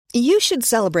You should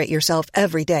celebrate yourself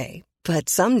every day, but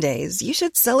some days you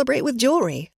should celebrate with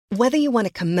jewelry. Whether you want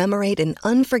to commemorate an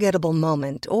unforgettable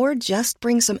moment or just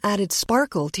bring some added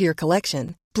sparkle to your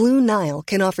collection, Blue Nile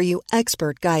can offer you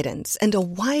expert guidance and a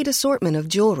wide assortment of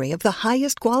jewelry of the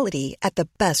highest quality at the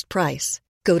best price.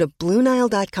 Go to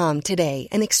BlueNile.com today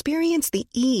and experience the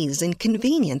ease and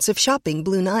convenience of shopping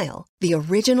Blue Nile, the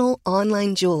original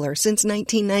online jeweler since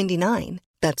 1999.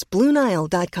 That's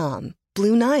BlueNile.com.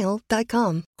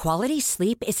 BlueNile.com. Quality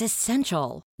sleep is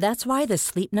essential. That's why the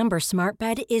Sleep Number Smart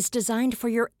Bed is designed for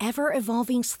your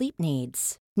ever-evolving sleep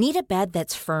needs. Need a bed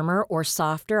that's firmer or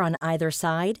softer on either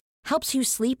side? Helps you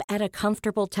sleep at a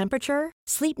comfortable temperature?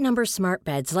 Sleep Number Smart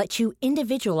Beds let you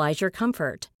individualize your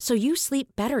comfort, so you sleep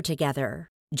better together.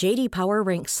 J.D. Power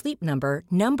ranks Sleep Number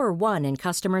number 1 in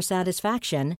customer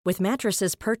satisfaction with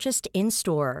mattresses purchased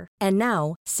in-store. And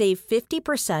now, save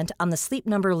 50% on the Sleep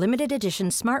Number Limited Edition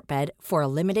Smart Bed for a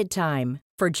limited time.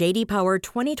 For J.D. Power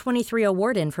 2023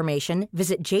 award information,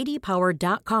 visit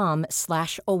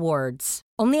jdpower.com/awards.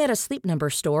 Only at a Sleep Number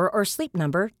store or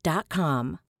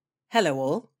sleepnumber.com. Hello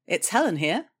all, it's Helen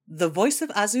here, the voice of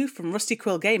Azu from Rusty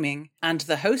Quill Gaming and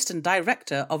the host and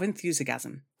director of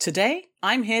Enthusiasm. Today,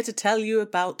 I'm here to tell you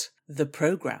about The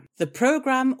Program. The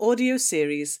Program audio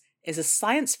series is a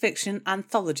science fiction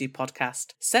anthology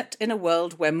podcast set in a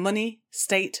world where money,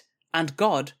 state, and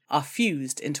God are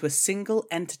fused into a single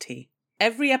entity.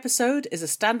 Every episode is a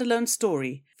standalone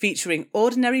story featuring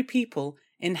ordinary people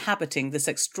inhabiting this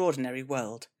extraordinary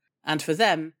world. And for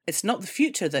them, it's not the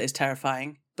future that is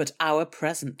terrifying, but our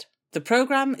present. The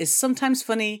program is sometimes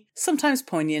funny, sometimes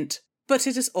poignant, but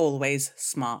it is always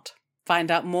smart. Find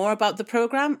out more about the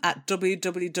program at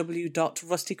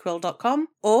www.rustyquill.com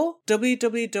or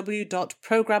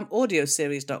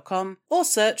www.programaudioseries.com or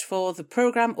search for the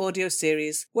Program Audio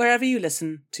Series wherever you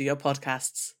listen to your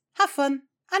podcasts. Have fun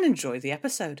and enjoy the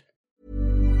episode.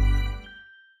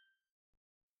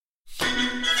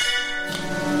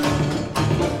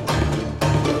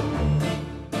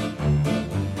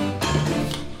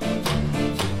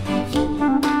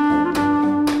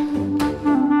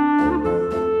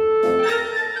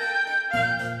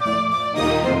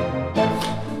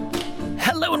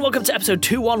 Welcome to episode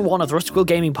 211 of the Rusty Quill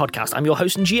Gaming Podcast. I'm your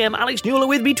host and GM, Alex Newell.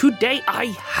 With me today, I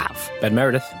have Ben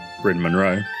Meredith, Bryn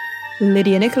Monroe,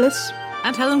 Lydia Nicholas,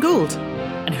 and Helen Gould.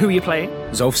 And who are you playing?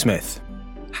 Zolf Smith,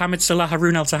 Hamid Salah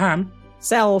Haroon Al Tahan,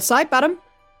 Sel Sidebottom.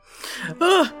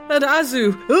 And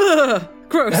Azu.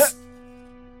 Gross.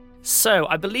 So,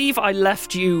 I believe I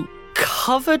left you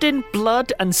covered in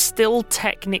blood and still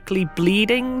technically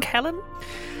bleeding, Helen?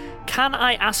 Can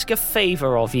I ask a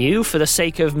favour of you for the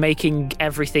sake of making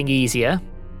everything easier?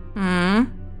 Can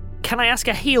I ask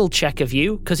a heal check of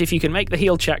you? Because if you can make the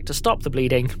heal check to stop the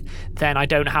bleeding, then I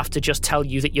don't have to just tell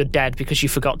you that you're dead because you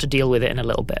forgot to deal with it in a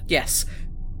little bit. Yes.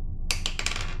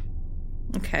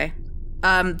 Okay.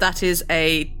 That is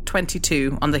a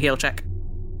 22 on the heal check.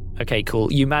 Okay,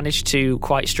 cool. You managed to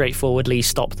quite straightforwardly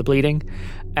stop the bleeding.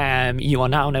 You are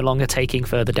now no longer taking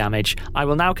further damage. I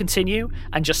will now continue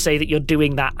and just say that you're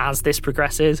doing that as this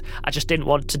progresses. I just didn't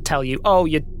want to tell you,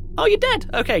 you're dead.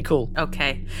 Okay, cool.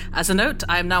 Okay. As a note,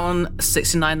 I am now on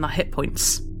 69 hit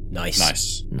points.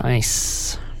 Nice.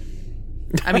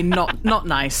 I mean, not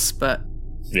nice, but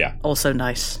yeah, also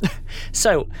nice.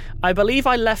 So, I believe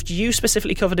I left you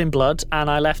specifically covered in blood, and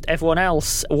I left everyone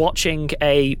else watching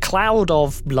a cloud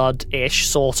of blood-ish,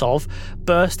 sort of,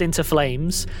 burst into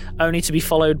flames, only to be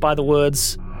followed by the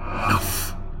words,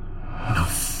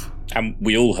 Enough. And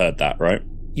we all heard that, right?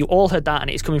 You all heard that, and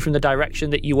it's coming from the direction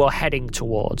that you are heading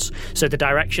towards. So the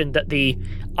direction that the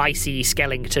icy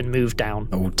skeleton moved down.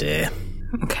 Oh dear.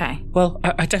 Okay. Well,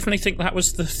 I definitely think that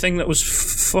was the thing that was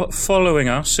following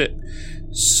us. It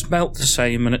smelt the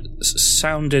same, and it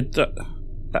sounded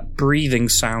that breathing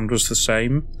sound was the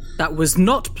same. That was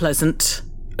not pleasant.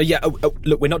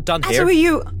 Look, we're not done here. So are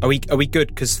you? Are we good?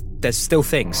 Because there's still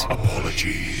things.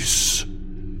 Apologies.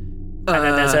 And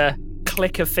then there's a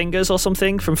click of fingers or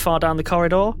something from far down the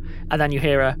corridor, and then you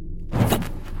hear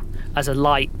as a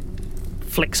light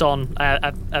flicks on,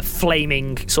 a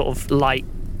flaming sort of light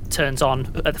turns on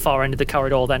at the far end of the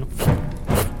corridor, then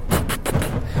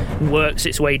works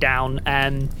its way down,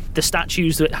 and the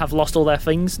statues that have lost all their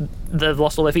things, they've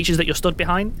lost all their features that you're stood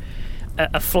behind,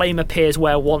 a flame appears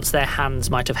where once their hands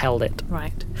might have held it.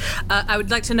 Right. I would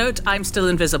like to note I'm still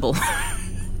invisible.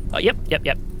 Yep.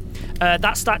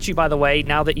 That statue, by the way,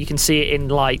 now that you can see it in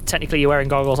light, technically you're wearing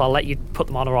goggles, I'll let you put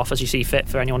them on or off as you see fit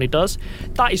for anyone who does.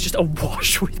 That is just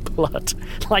awash with blood.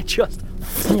 Like, just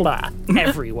flat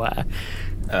everywhere.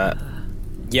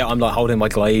 I'm like holding my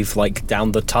glaive like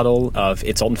down the tunnel of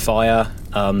it's on fire.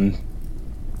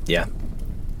 Yeah.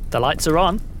 The lights are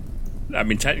on. I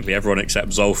mean, technically, everyone except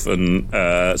Zolf and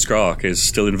Skrark is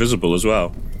still invisible as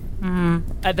well.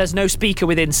 There's no speaker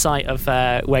within sight of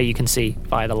where you can see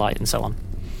via the light and so on.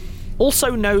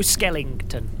 Also, no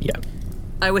Skellington. Yeah.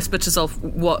 I whisper to Zolf,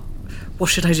 what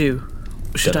should I do?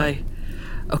 Should Dunno. I...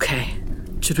 Okay.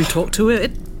 Should we talk to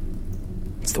it?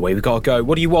 It's the way we gotta go.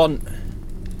 What do you want?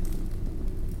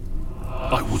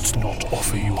 I would not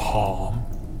offer you harm.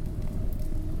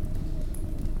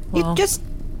 You just...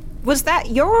 Was that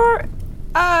your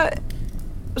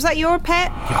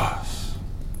pet? Yes.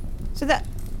 So that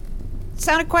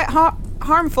sounded quite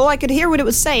harmful. I could hear what it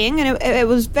was saying, and it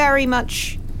was very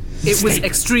much... It was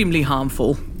extremely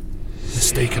harmful.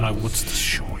 Mistaken, I would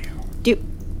assure you. Do you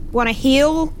want to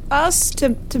heal us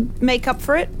to make up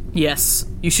for it? Yes,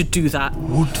 you should do that.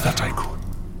 Would that I could.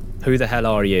 Who the hell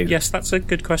are you? Yes, that's a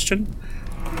good question.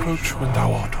 Approach when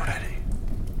thou art ready.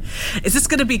 Is this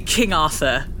going to be King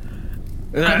Arthur?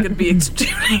 I'm going to be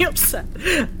extremely upset.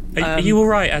 Are you all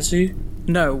right, Azu?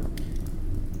 No.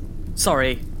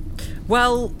 Sorry.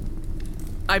 Well,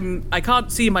 I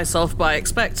can't see myself, but I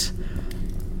expect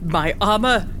my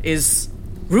armor is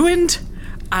ruined,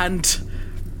 and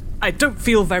I don't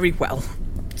feel very well.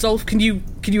 Zolf, can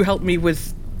you help me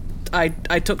with... I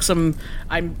took some...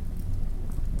 I'm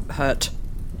hurt.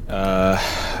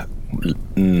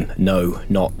 No,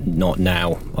 not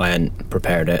now. I hadn't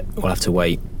prepared it. We'll have to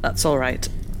wait. That's all right.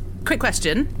 Quick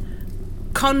question.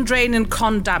 Con drain and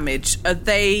con damage, are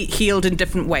they healed in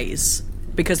different ways?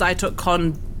 Because I took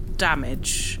con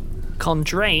damage. Con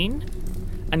drain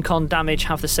and con damage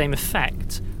have the same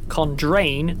effect. Con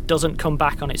drain doesn't come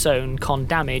back on its own. Con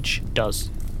damage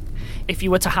does. If you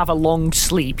were to have a long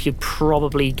sleep, you'd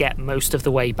probably get most of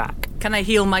the way back. Can I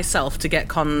heal myself to get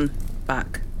con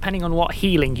back? Depending on what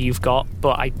healing you've got,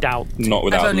 but I doubt. Not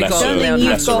without only got- Only Leon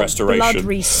you've has got restoration. blood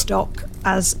restock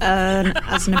as an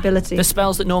ability. The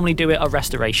spells that normally do it are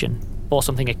restoration or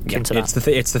something akin to that.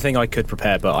 It's the thing I could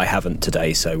prepare, but I haven't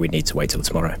today, so we need to wait till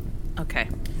tomorrow. Okay.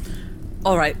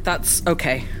 All right, that's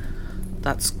okay.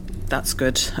 That's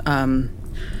good. I'm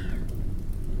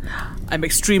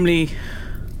extremely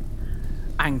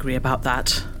angry about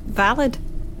that. Valid.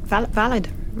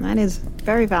 That is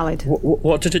very valid.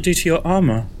 What did it do to your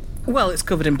armor? Well, it's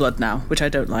covered in blood now, which I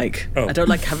don't like. Oh. I don't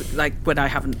like when I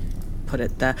haven't put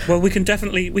it there. Well, we can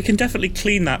definitely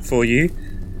clean that for you.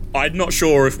 I'm not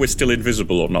sure if we're still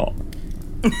invisible or not.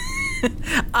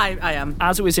 I am.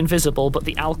 Azu is invisible, but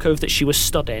the alcove that she was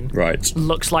stood in Right.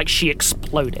 looks like she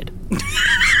exploded.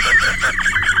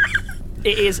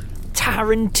 It is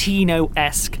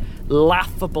Tarantino-esque,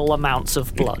 laughable amounts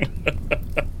of blood.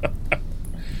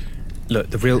 Look,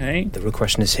 the real Okay.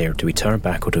 question is here: do we turn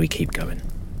back or do we keep going?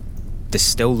 This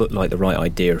still looked like the right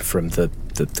idea from the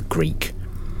Greek,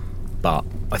 but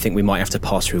I think we might have to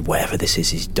pass through whatever this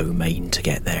is his domain to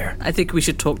get there. I think we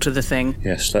should talk to the thing.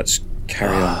 Yes, let's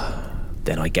carry on.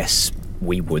 Then I guess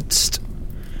we would.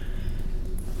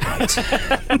 Right.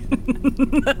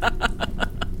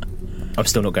 I'm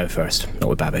still not going first. Not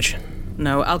with Babbage.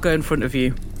 No, I'll go in front of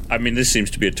you. I mean, this seems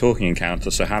to be a talking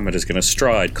encounter, so Hamid is going to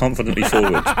stride confidently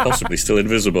forward, possibly still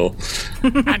invisible.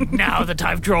 And now that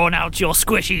I've drawn out your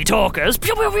squishy talkers,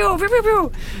 pew, pew, pew, pew, pew,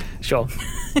 pew. Sure.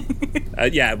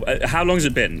 How long has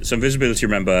it been? So invisibility,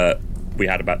 remember, we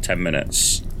had about 10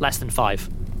 minutes. Less than 5.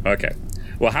 Okay.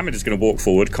 Well, Hamid is going to walk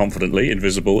forward confidently,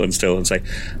 invisible and still, and say,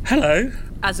 "Hello,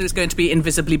 Azu is going to be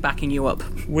invisibly backing you up.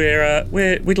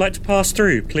 we'd like to pass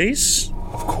through, please."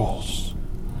 Of course.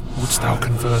 Wouldst thou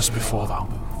converse before thou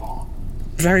move on?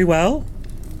 Very well.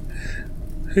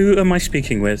 Who am I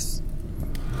speaking with?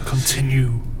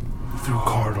 Continue through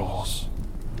corridors,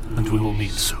 and we will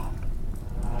meet soon.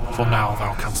 For now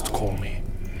thou canst call me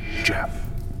Jeff.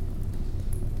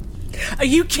 Are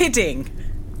you kidding?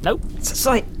 Nope. It's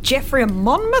like Geoffrey of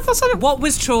Monmouth or something. What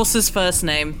was Chaucer's first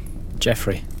name?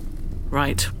 Jeffrey.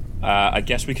 Right. I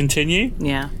guess we continue.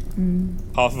 Yeah.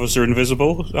 Half of us are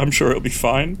invisible. I'm sure it'll be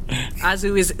fine.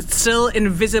 Azu is still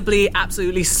invisibly,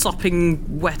 absolutely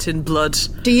sopping wet in blood.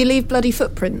 Do you leave bloody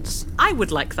footprints? I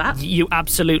would like that. You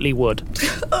absolutely would.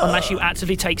 Unless you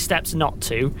actively take steps not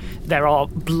to, there are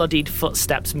bloodied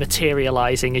footsteps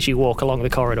materialising as you walk along the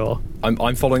corridor.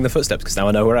 I'm following the footsteps because now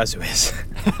I know where Azu is.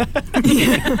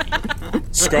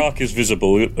 Skrark is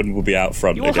visible and will be out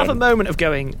front You will again. have a moment of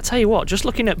going, I tell you what, just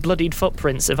looking at bloodied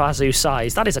footprints of Azu's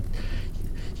size, that is a...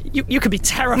 You could be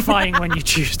terrifying when you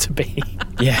choose to be.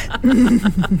 Yeah.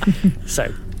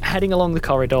 So, heading along the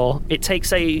corridor, it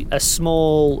takes a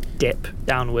small dip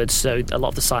downwards, so a lot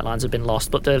of the sightlines have been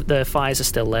lost, but the fires are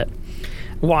still lit.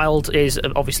 Wild is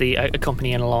obviously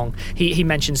accompanying along. He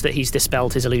mentions that he's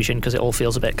dispelled his illusion because it all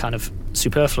feels a bit kind of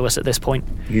superfluous at this point.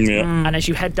 Yeah. And as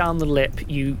you head down the lip,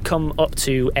 you come up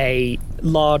to a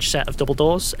large set of double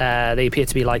doors. They appear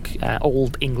to be like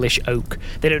old English oak.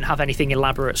 They don't have anything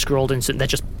elaborate scrolled into. They're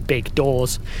just big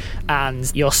doors.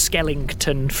 And your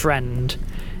Skellington friend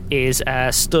is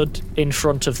stood in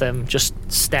front of them, just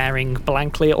staring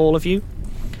blankly at all of you.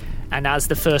 And as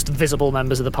the first visible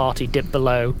members of the party dip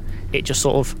below, it just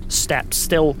sort of steps,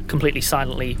 still completely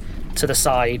silently, to the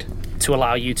side to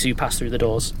allow you to pass through the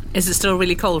doors. Is it still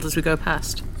really cold as we go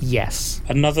past? Yes.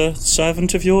 Another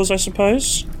servant of yours, I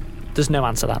suppose? There's no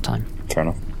answer that time. Fair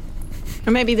enough.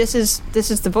 Or maybe this is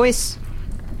the voice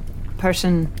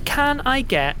person. Can I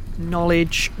get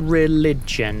knowledge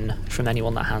religion from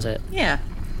anyone that has it? Yeah.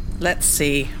 Let's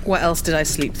see. What else did I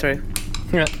sleep through?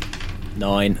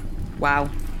 9. Wow.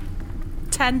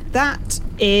 10. That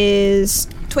is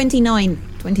 29.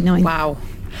 29. Wow.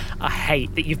 I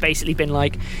hate that you've basically been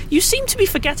like, you seem to be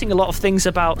forgetting a lot of things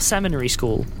about seminary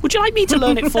school. Would you like me to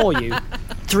learn it for you?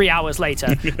 3 hours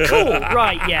later. Cool,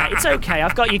 right, yeah, it's okay,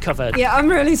 I've got you covered. Yeah, I'm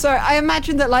really sorry. I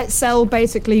imagine that, like, Cell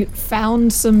basically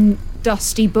found some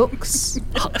dusty books.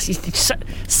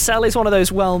 Cell is one of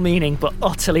those well-meaning but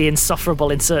utterly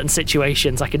insufferable in certain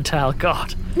situations, I can tell.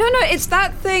 God. No, it's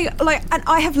that thing, like, and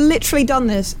I have literally done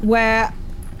this where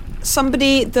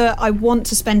somebody that I want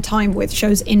to spend time with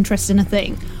shows interest in a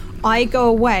thing. I go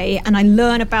away and I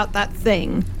learn about that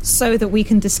thing so that we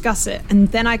can discuss it, and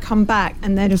then I come back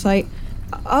and they're just like,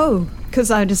 oh,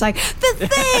 because I'm just like, the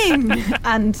thing!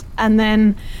 and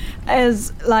then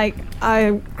as like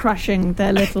I'm crushing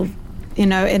their little,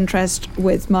 interest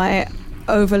with my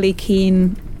overly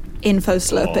keen info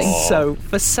slurping. So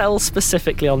for Cell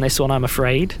specifically on this one, I'm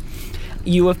afraid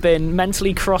you have been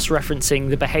mentally cross-referencing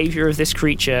the behaviour of this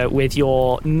creature with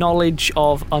your knowledge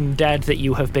of undead that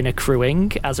you have been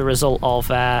accruing as a result of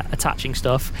attaching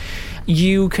stuff.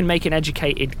 You can make an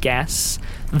educated guess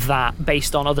that,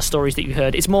 based on other stories that you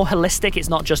heard, it's more holistic. It's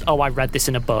not just, I read this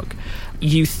in a book.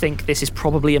 You think this is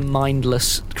probably a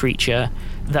mindless creature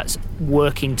that's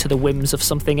working to the whims of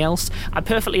something else. I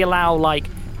perfectly allow, like,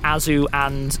 Azu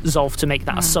and Zolf to make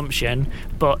that assumption,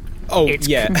 but but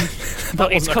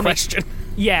it's coming. Question.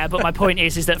 Yeah, but my point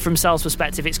is that from Cell's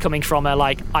perspective, it's coming from a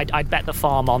I'd bet the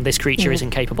farm on this creature is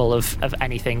incapable of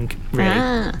anything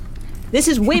really. This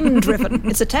is whim driven.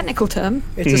 It's a technical term.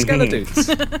 It's a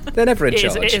Skeledoots. They're never in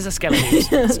charge. It is a Skeledoots.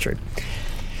 That's true.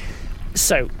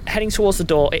 So, heading towards the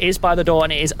door, it is by the door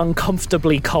and it is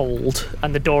uncomfortably cold,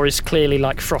 and the door is clearly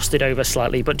like frosted over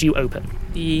slightly, but do you open?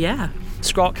 Yeah.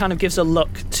 Scrot kind of gives a look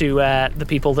to the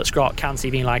people that Scrot can see,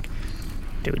 being like,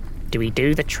 do we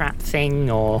do the trap thing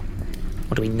or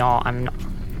do we not? I'm not.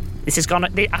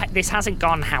 This hasn't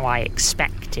gone how I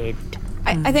expected.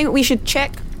 I think we should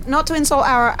check, not to insult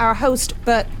our host,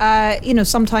 but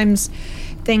sometimes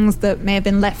things that may have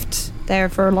been left there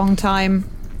for a long time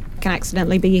can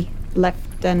accidentally be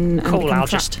left and cool. become I'll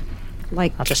trapped.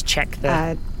 I'll just check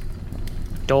the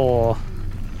door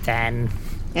then.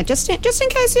 Yeah, just in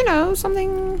case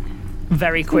something.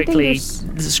 Very quickly,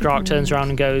 Scrot turns around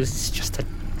and goes, "It's just a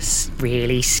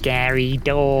really scary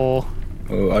door."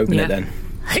 Oh, open it then.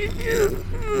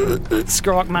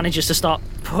 Scrot manages to start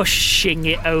pushing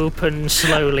it open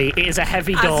slowly. It is a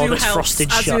heavy door that's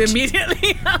frosted shut. Azu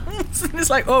immediately helps. And it's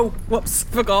like, oh, whoops,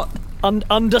 forgot.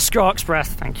 Under Scrot's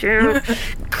breath, thank you.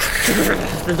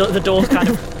 the door's kind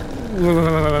of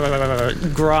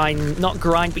not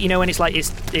grind, but when it's like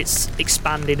it's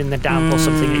expanded in the damp or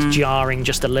something, it's jarring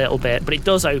just a little bit, but it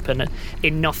does open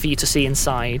enough for you to see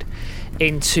inside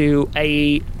into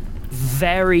a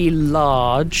very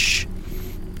large,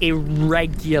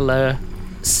 irregular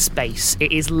space.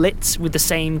 It is lit with the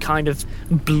same kind of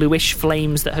bluish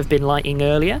flames that have been lighting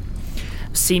earlier,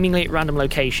 seemingly at random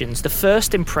locations. The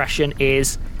first impression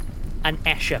is an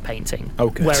Escher painting,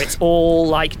 where it's all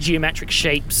like geometric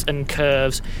shapes and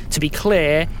curves. To be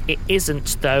clear, it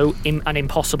isn't, though, an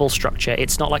impossible structure.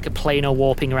 It's not like a planar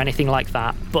warping or anything like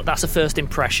that, but that's a first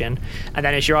impression. And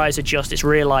then as your eyes adjust, it's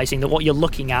realising that what you're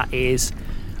looking at is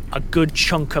a good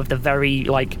chunk of the very,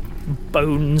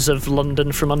 bones of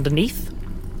London from underneath.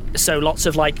 So lots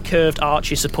of, curved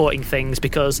arches supporting things,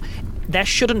 because there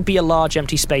shouldn't be a large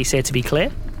empty space here, to be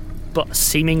clear, but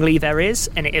seemingly there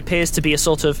is, and it appears to be a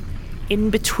sort of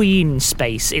in-between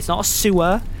space. It's not a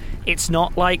sewer, it's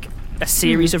not like a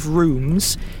series of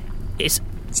rooms, it's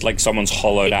It's like someone's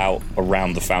hollowed out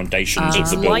around the foundations of It's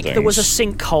the buildings. like there was a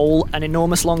sinkhole an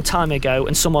enormous long time ago,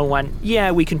 and someone went,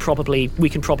 "Yeah, we can probably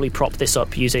prop this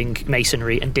up using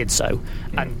masonry," and did so.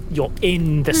 And you're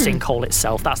in the sinkhole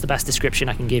itself. That's the best description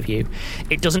I can give you.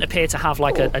 It doesn't appear to have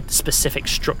like a specific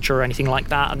structure or anything like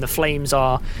that, and the flames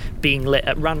are being lit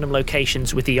at random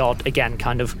locations with the odd, again,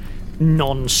 kind of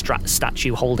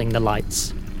non-statue holding the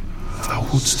lights. Thou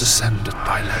wouldst descend at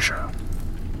thy leisure.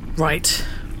 Right.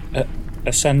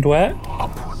 Ascend where?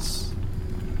 Upwards.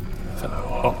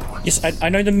 Upwards. Yes, I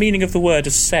know the meaning of the word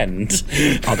ascend.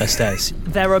 Are there stairs?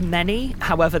 There are many,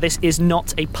 however, this is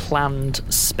not a planned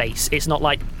space. It's not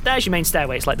like, there's your main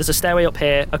stairway. It's like, there's a stairway up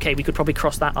here. Okay, we could probably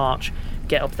cross that arch,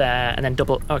 get up there, and then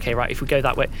double. Okay, right, if we go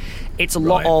that way. It's a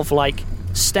lot of, like,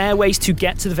 stairways to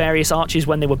get to the various arches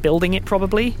when they were building it,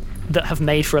 probably, that have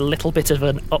made for a little bit of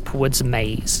an upwards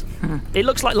maze. It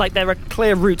looks like there are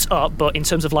clear routes up, but in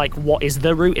terms of, like, what is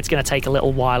the route, it's going to take a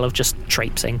little while of just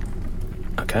traipsing.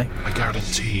 Okay. I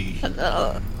guarantee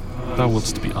thou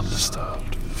wouldst be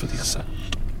undisturbed for the ascent.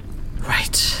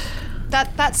 Right.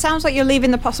 That sounds like you're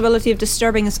leaving the possibility of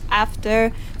disturbing us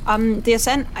after the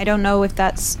ascent. I don't know if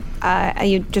that's. Are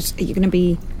you going to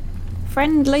be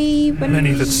friendly?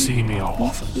 Many that see me are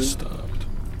often disturbed.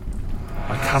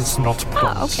 I canst not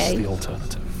promise the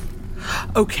alternative.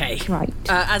 Okay. Right.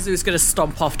 Azu's going to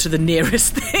stomp off to the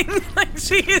nearest thing. Like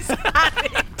she is at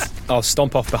it. I'll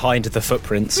stomp off behind the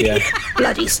footprints, yeah.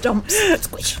 Bloody stomps.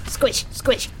 Squish, squish,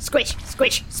 squish, squish,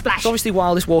 squish, splash. So obviously,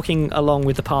 Wild is walking along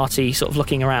with the party, sort of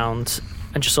looking around,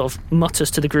 and just sort of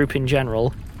mutters to the group in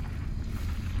general.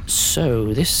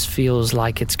 So, this feels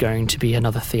like it's going to be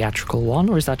another theatrical one,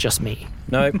 or is that just me?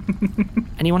 No.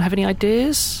 Anyone have any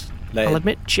ideas? Let I'll it-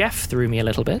 admit Jeff threw me a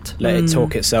little bit. Let it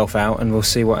talk itself out and we'll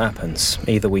see what happens.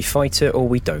 Either we fight it or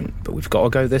we don't, but we've got to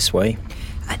go this way.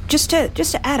 Just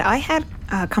to add, I had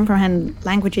comprehend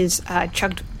languages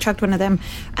chugged one of them,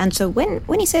 and so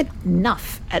when he said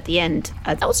 "nuff" at the end,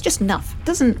 that was just "nuff."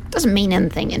 Doesn't mean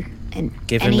anything in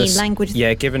any language.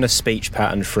 Yeah, given a speech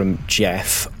pattern from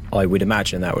Jeff, I would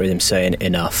imagine that was him saying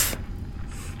enough.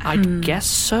 I'd guess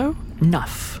so.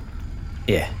 Nuff.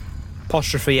 Yeah.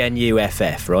 Apostrophe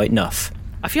N-U-F-F, right? Nuff.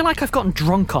 I feel like I've gotten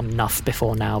drunk on Nuff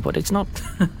before now, but it's not...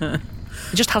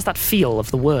 It just has that feel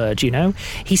of the word, you know?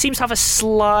 He seems to have a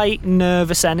slight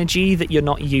nervous energy that you're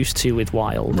not used to with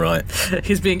Wild. Right.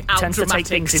 He's being out Tends to take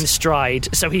things in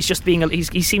stride, so he's just being...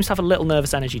 He seems to have a little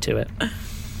nervous energy to it.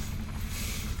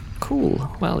 Cool.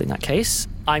 Well, in that case,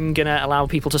 I'm going to allow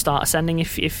people to start ascending,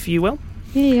 if you will.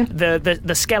 Yeah. The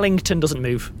Skellington doesn't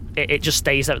move. It just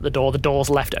stays out at the door. The door's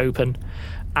left open.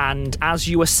 And as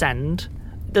you ascend,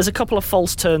 there's a couple of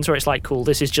false turns where it's like, cool,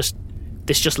 this just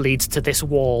leads to this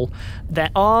wall. There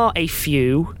are a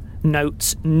few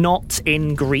notes not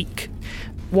in Greek.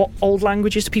 What old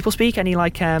languages do people speak? Any,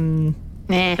 like,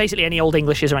 basically any Old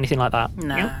Englishes or anything like that?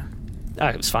 No. Yeah? Oh,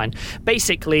 it's fine.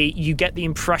 Basically, you get the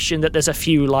impression that there's a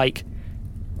few, like,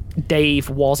 Dave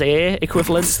was here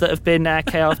equivalents that have been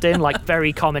carved in, like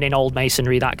very common in old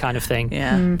masonry, that kind of thing.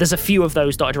 Yeah. There's a few of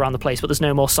those dotted around the place, but there's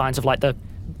no more signs of like the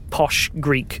posh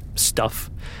Greek stuff.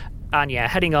 And yeah,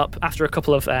 heading up after a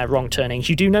couple of wrong turnings,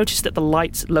 you do notice that the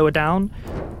lights lower down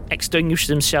extinguish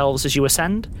themselves as you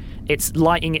ascend. It's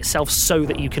lighting itself so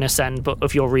that you can ascend, but out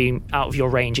of your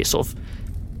range, it's sort of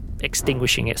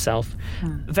extinguishing itself.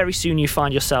 Very soon you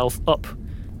find yourself up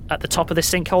at the top of this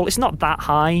sinkhole. It's not that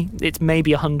high. It's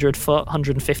maybe 100 foot,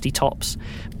 150 tops,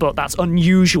 but that's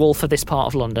unusual for this part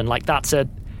of London. Like that's a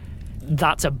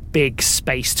big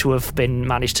space to have been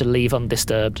managed to leave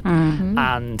undisturbed.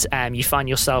 And you find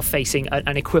yourself facing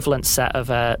an equivalent set of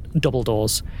double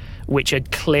doors, which are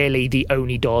clearly the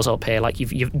only doors up here. Like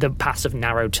the paths have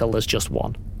narrowed till there's just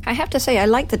one. I have to say, I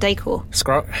like the decor.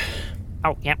 Scrot.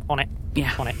 Oh, yeah, on it.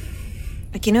 Yeah. On it.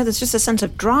 Like, you know, there's just a sense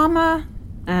of drama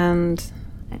and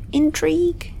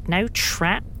intrigue. No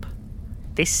trap.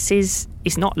 This is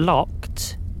not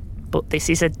locked, but this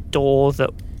is a door that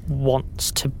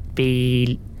wants to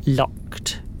be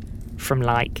locked from,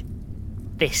 like,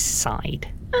 this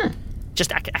side.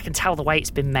 Just, I can tell the way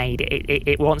it's been made.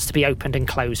 It wants to be opened and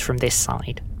closed from this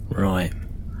side. Right.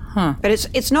 But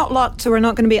it's not locked, so we're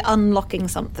not going to be unlocking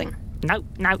something. No,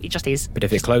 it just is. But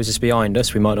if it closes behind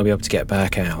us, we might not be able to get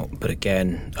back out. But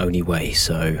again, only way,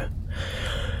 so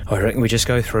I reckon we just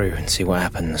go through and see what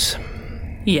happens.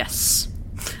 Yes.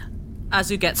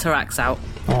 Azu gets her axe out.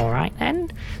 All right, then.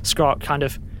 Scrot kind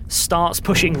of starts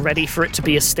pushing, ready for it to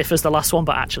be as stiff as the last one,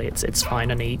 but actually it's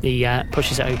fine, and he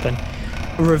pushes it open,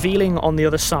 revealing on the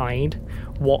other side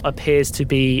what appears to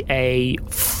be a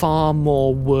far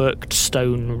more worked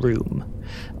stone room.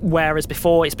 Whereas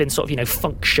before it's been sort of,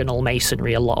 functional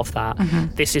masonry, a lot of that.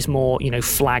 This is more,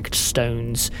 flagged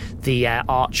stones. The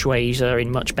archways are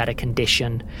in much better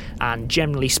condition. And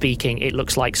generally speaking, it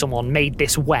looks like someone made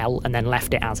this well and then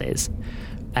left it as is.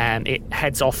 It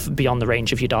heads off beyond the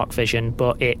range of your dark vision,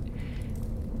 but it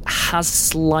has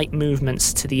slight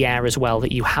movements to the air as well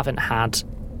that you haven't had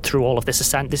through all of this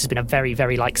ascent. This has been a very,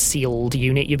 very sealed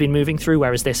unit you've been moving through,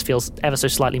 whereas this feels ever so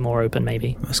slightly more open,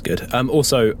 maybe. That's good.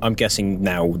 Also, I'm guessing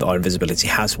now that our invisibility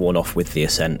has worn off with the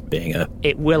ascent being a...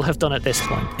 It will have done at this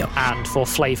point. Yep. And for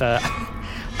flavour,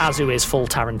 Azu is full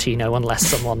Tarantino unless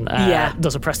someone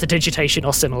does a prestidigitation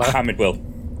or similar. Hamid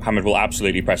will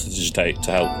absolutely prestidigitate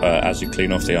to help Azu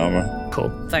clean off the armour.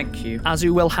 Cool. Thank you. Azu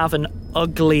will have an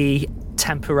ugly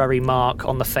temporary mark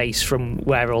on the face from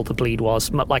where all the bleed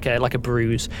was, like a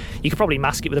bruise. You could probably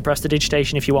mask it with a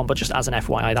prestidigitation if you want, but just as an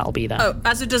FYI, that'll be there. Oh,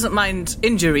 Azu doesn't mind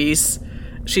injuries.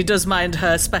 She does mind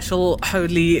her special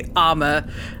holy armour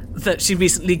that she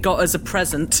recently got as a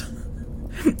present.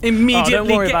 Immediately don't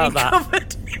worry getting about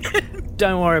covered.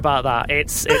 Don't worry about that.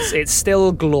 It's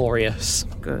still glorious.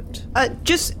 Good.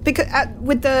 Just because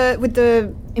with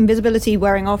the invisibility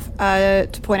wearing off,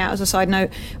 to point out as a side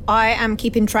note, I am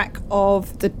keeping track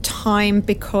of the time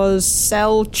because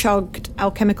Cell chugged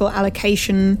alchemical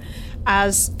allocation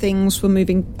as things were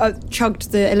moving.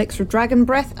 Chugged the elixir of dragon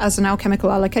breath as an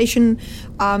alchemical allocation,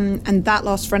 and that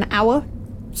lasts for an hour.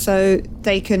 So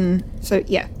they can. So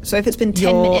if it's been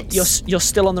 10 minutes, you're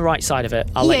still on the right side of it.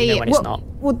 I'll let you know when it's not.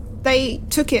 Well, they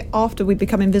took it after we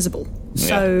become invisible.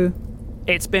 So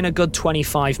it's been a good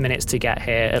 25 minutes to get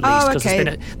here at least,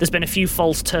 because there's been a few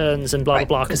false turns and blah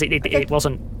blah because it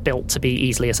wasn't built to be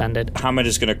easily ascended. Hamid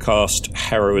is going to cast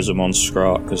heroism on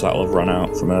Skrark because that'll have run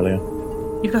out from earlier.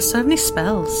 You've got so many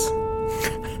spells.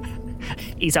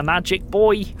 He's a magic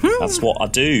boy. That's what I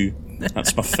do.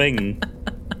 That's my thing.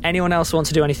 Anyone else want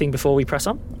to do anything before we press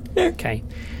on? Okay.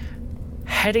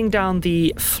 Heading down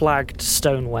the flagged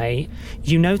stoneway,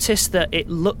 you notice that it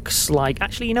looks like...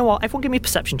 Actually, you know what? Everyone give me a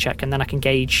perception check, and then I can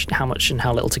gauge how much and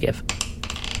how little to give.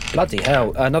 Bloody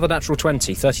hell. Another natural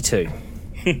 20, 32.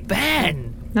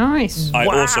 Ben! Nice. I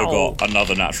also got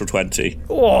another natural 20.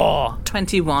 Oh,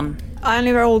 21. I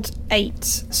only rolled 8,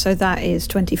 so that is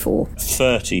 24.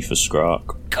 30 for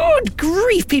Skrark. good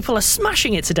grief, people are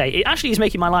smashing it today. It actually is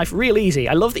making my life real easy.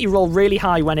 I love that you roll really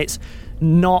high when it's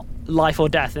not life or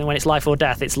death, and when it's life or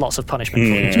death, it's lots of punishment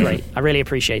for you. It's great. I really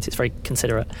appreciate it. It's very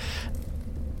considerate.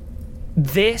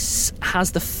 This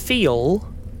has the feel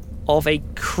of a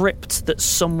crypt that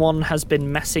someone has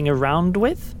been messing around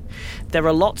with. There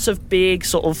are lots of big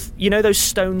sort of, you know, those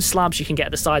stone slabs you can get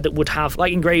at the side that would have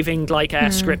like engraving, like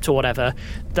script or whatever,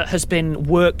 that has been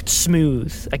worked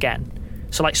smooth again.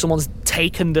 So like someone's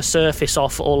taken the surface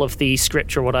off all of the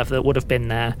script or whatever that would have been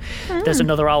there. There's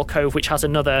another alcove which has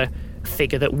another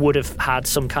figure that would have had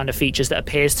some kind of features that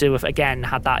appears to have, again,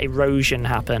 had that erosion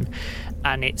happen.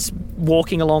 And it's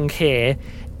walking along here,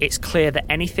 it's clear that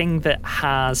anything that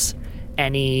has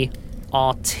any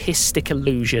artistic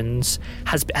illusions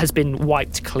has been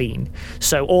wiped clean.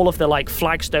 So all of the like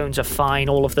flagstones are fine,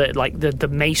 all of the like the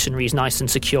masonry is nice and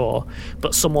secure,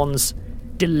 but someone's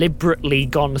deliberately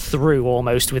gone through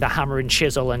almost with a hammer and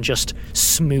chisel and just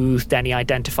smoothed any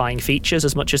identifying features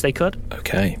as much as they could.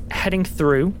 Okay. Heading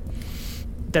through,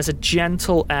 there's a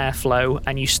gentle airflow,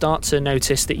 and you start to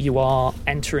notice that you are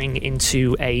entering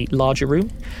into a larger room.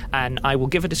 And I will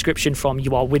give a description from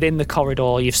you are within the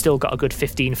corridor. You've still got a good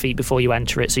 15 feet before you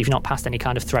enter it, so you've not passed any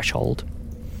kind of threshold.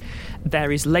 There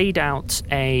is laid out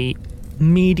a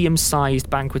medium-sized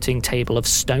banqueting table of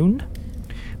stone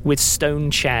with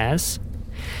stone chairs.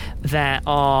 There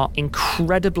are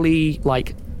incredibly,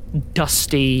 like,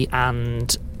 dusty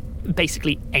and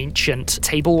basically ancient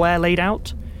tableware laid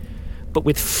out, but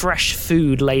with fresh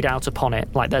food laid out upon it.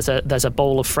 Like there's a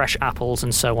bowl of fresh apples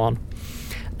and so on.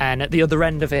 And at the other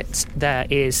end of it, there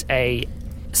is a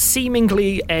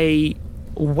seemingly a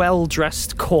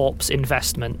well-dressed corpse in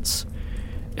vestments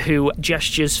who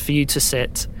gestures for you to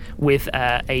sit with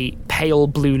a pale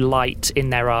blue light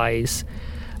in their eyes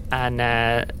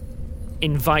and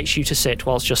invites you to sit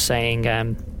whilst just saying,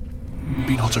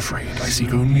 Be not afraid, I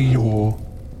seek only your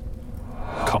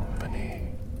company.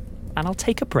 And I'll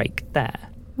take a break there.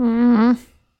 A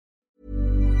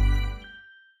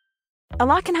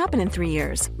lot can happen in 3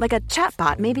 years, like a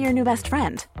chatbot may be your new best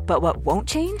friend. But what won't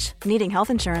change? Needing health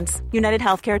insurance. United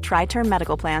Healthcare Tri-Term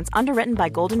Medical Plans, underwritten by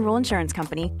Golden Rule Insurance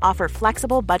Company, offer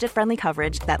flexible, budget-friendly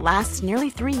coverage that lasts nearly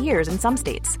 3 years in some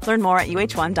states. Learn more at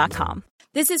UH1.com.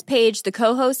 This is Paige, the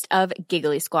co-host of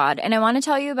Giggly Squad, and I want to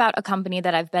tell you about a company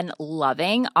that I've been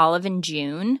loving, Olive &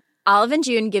 June. Olive &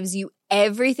 June gives you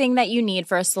everything that you need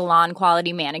for a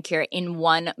salon-quality manicure in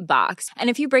one box. And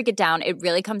if you break it down, it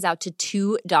really comes out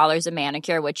to $2 a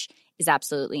manicure, which is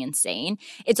absolutely insane.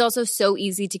 It's also so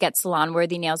easy to get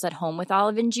salon-worthy nails at home with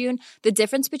Olive & June. The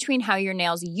difference between how your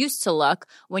nails used to look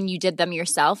when you did them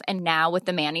yourself and now with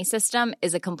the Mani system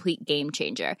is a complete game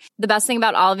changer. The best thing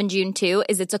about Olive & June, too,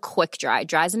 is it's a quick dry.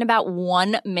 Dries in about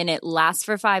 1 minute, lasts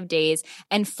for 5 days,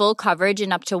 and full coverage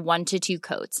in up to 1 to 2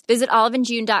 coats. Visit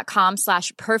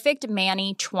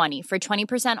oliveandjune.com/perfectmani20 for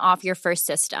 20% off your first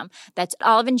system. That's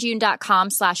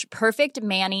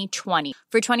oliveandjune.com/perfectmani20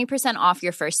 for 20% off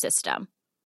your first system.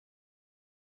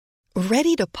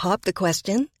 Ready to pop the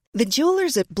question? The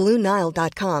jewelers at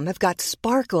BlueNile.com have got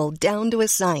sparkle down to a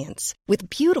science with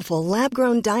beautiful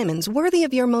lab-grown diamonds worthy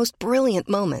of your most brilliant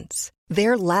moments.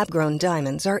 Their lab-grown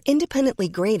diamonds are independently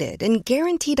graded and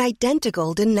guaranteed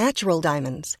identical to natural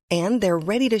diamonds, and they're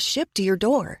ready to ship to your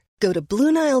door. Go to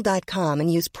BlueNile.com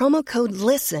and use promo code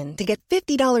LISTEN to get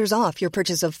 $50 off your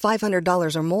purchase of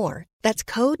 $500 or more. That's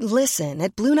code LISTEN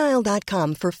at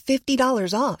BlueNile.com for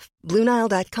 $50 off.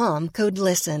 BlueNile.com, code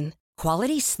LISTEN.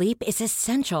 Quality sleep is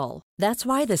essential. That's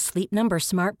why the Sleep Number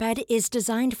Smart Bed is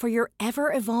designed for your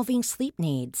ever-evolving sleep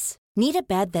needs. Need a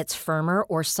bed that's firmer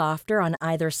or softer on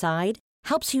either side?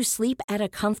 Helps you sleep at a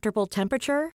comfortable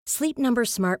temperature? Sleep Number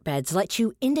Smart Beds let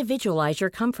you individualize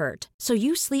your comfort so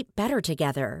you sleep better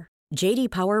together. J.D.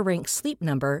 Power ranks Sleep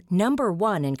Number number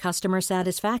 1 in customer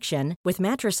satisfaction with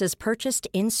mattresses purchased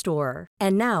in-store.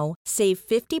 And now, save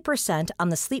 50% on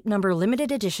the Sleep Number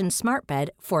Limited Edition Smart Bed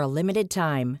for a limited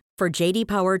time. For J.D.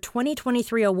 Power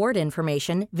 2023 award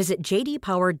information, visit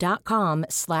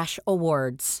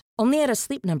jdpower.com/awards. Only at a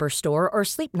Sleep Number store or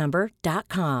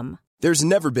sleepnumber.com. There's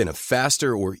never been a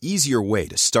faster or easier way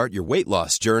to start your weight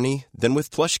loss journey than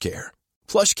with PlushCare.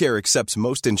 PlushCare accepts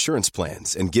most insurance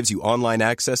plans and gives you online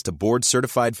access to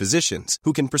board-certified physicians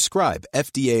who can prescribe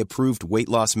FDA-approved weight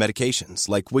loss medications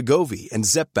like Wegovy and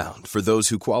Zepbound for those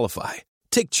who qualify.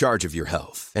 Take charge of your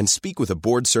health and speak with a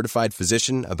board-certified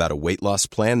physician about a weight loss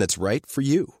plan that's right for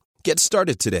you. Get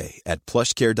started today at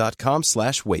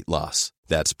plushcare.com/weight loss.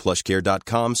 That's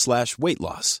plushcare.com/weight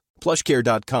loss.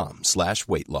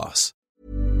 plushcare.com/weight loss.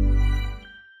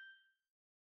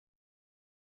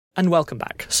 And welcome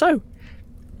back. So,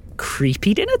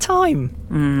 creepy dinner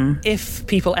time. If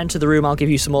people enter the room, I'll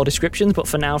give you some more descriptions, but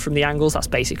for now, from the angles, that's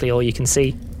basically all you can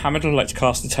see. Hamid would like to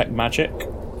cast Detect Magic.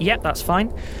 Yep, that's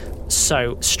fine.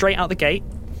 So, straight out the gate,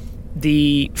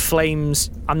 the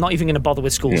flames, I'm not even going to bother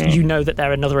with schools. You know that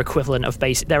they're another equivalent of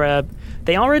basic.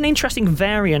 They are an interesting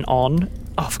variant on,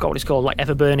 I forgot what it's called, like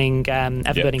ever-burning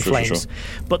flames. Sure.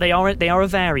 But they are a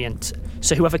variant.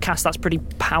 So whoever casts that's pretty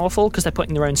powerful because they're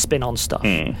putting their own spin on stuff.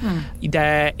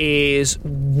 There is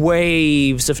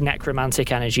waves of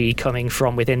necromantic energy coming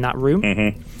from within that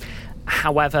room.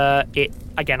 However,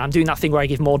 I'm doing that thing where I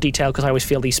give more detail because I always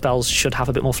feel these spells should have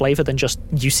a bit more flavour than just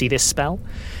you see this spell.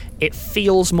 It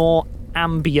feels more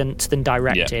ambient than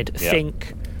directed.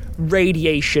 Think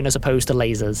radiation as opposed to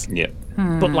lasers.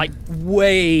 But like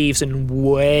waves and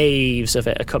waves of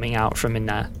it are coming out from in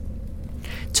there.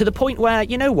 To the point where,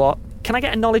 you know what? Can I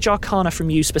get a Knowledge Arcana from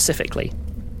you specifically?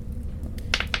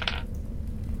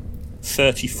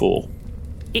 34.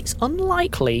 It's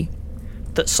unlikely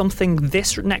that something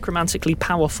this necromantically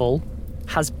powerful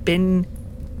has been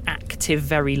active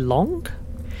very long.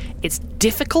 It's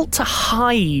difficult to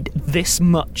hide this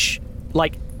much,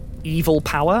 like, evil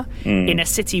power in a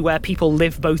city where people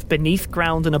live both beneath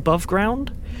ground and above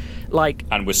ground.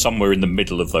 And we're somewhere in the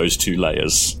middle of those two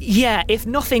layers. Yeah, if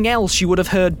nothing else, you would have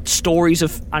heard stories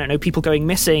of, I don't know, people going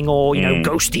missing or, you know,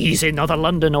 ghosties in other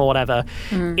London or whatever.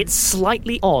 It's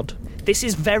slightly odd. This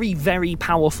is very, very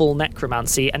powerful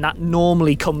necromancy, and that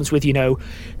normally comes with, you know,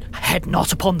 head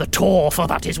not upon the Tor, for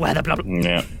that is where the blah, blah.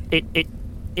 Yeah.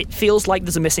 It feels like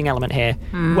there's a missing element here.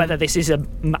 Whether this is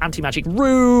an anti-magic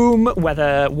room,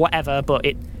 whether whatever, but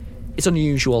it's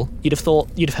unusual. You'd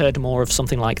have heard more of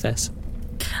something like this.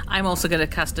 I'm also going to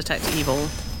cast Detect Evil.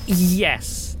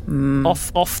 Yes.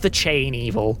 Off the chain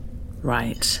evil.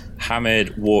 Right.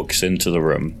 Hamid walks into the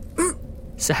room.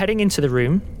 So heading into the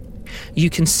room, you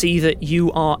can see that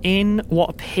you are in what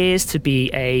appears to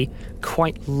be a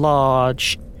quite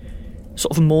large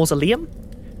sort of mausoleum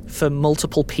for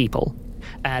multiple people.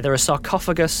 There are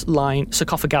sarcophagi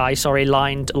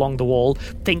lined along the wall.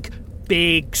 Think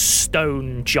big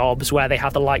stone jobs where they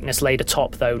have the likeness laid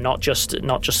atop, though, not just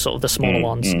sort of the smaller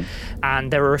ones.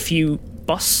 And there are a few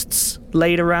busts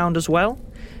laid around as well.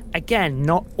 Again,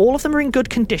 not all of them are in good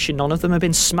condition, none of them have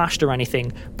been smashed or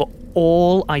anything, but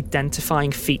all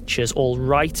identifying features, all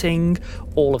writing,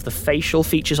 all of the facial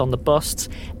features on the busts,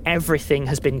 everything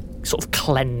has been sort of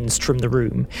cleansed from the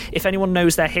room. If anyone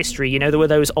knows their history, there were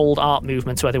those old art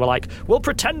movements where they were like, we'll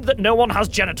pretend that no one has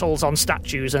genitals on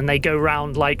statues, and they go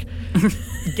around like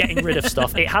getting rid of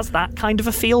stuff. It has that kind of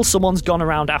a feel. Someone's gone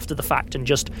around after the fact and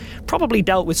just probably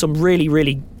dealt with some really,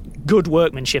 really good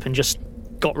workmanship and just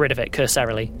got rid of it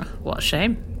cursorily. What a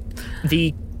shame.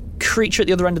 The creature at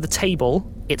the other end of the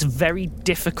table, it's very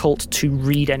difficult to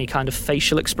read any kind of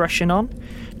facial expression on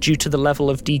due to the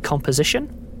level of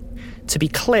decomposition. To be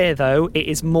clear, though, it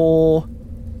is more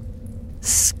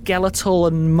skeletal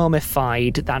and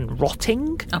mummified than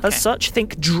rotting as such.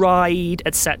 Think dried,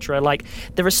 etc. Like,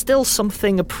 there is still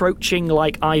something approaching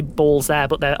like eyeballs there,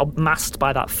 but they're masked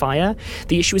by that fire.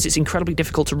 The issue is it's incredibly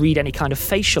difficult to read any kind of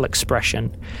facial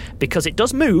expression because it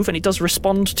does move and it does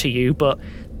respond to you, but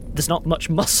there's not much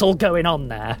muscle going on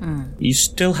there. You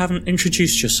still haven't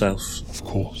introduced yourself. Of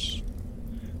course.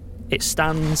 It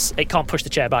stands, it can't push the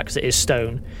chair back because it is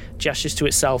stone, gestures to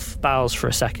itself, bows for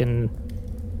a second,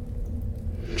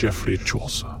 Geoffrey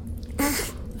Chaucer.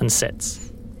 and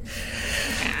sits.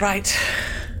 Right.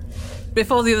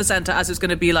 Before the others enter, as it's going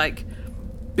to be like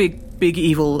big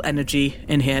evil energy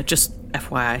in here, just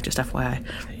FYI.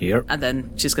 Yep. And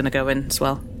then she's going to go in as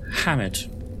well. Hamid,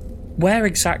 where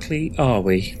exactly are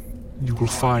we? You will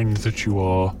find that you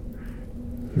are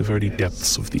in the very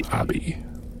depths of the Abbey.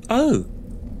 Oh,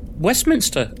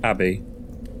 Westminster Abbey.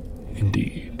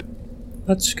 Indeed.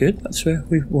 That's good. That's where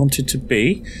we wanted to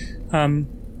be.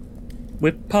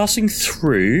 We're passing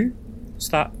through. Is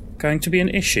that going to be an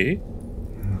issue?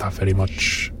 That very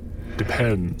much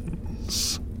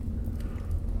depends.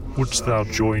 Wouldst thou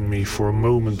join me for a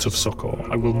moment of succour?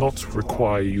 I will not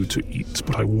require you to eat,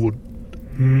 but I would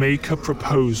make a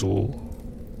proposal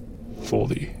for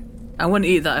thee. I wouldn't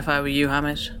eat that if I were you,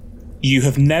 Hamid. You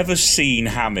have never seen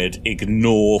Hamid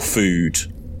ignore food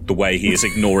the way he is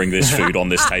ignoring this food on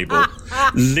this table.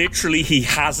 Literally, he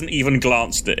hasn't even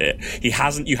glanced at it. You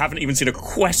haven't even seen a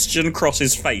question cross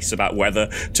his face about whether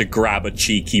to grab a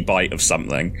cheeky bite of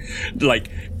something.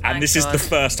 This is the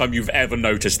first time you've ever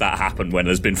noticed that happen when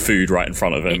there's been food right in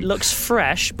front of him. It looks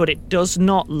fresh, but it does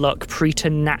not look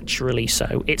preternaturally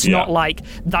so. It's not like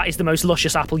that is the most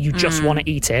luscious apple, you just want to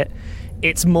eat it.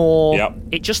 It's more,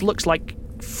 it just looks like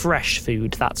fresh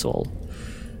food, that's all.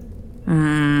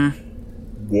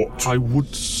 What? I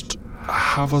would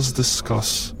have us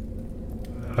discuss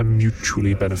a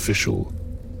mutually beneficial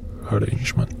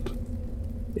arrangement.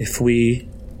 If we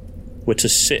were to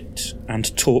sit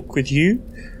and talk with you,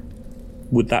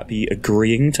 would that be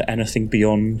agreeing to anything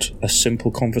beyond a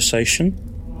simple conversation?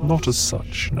 Not as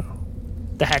such, no.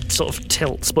 The head sort of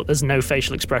tilts, but there's no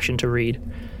facial expression to read.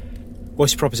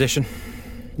 What's your proposition?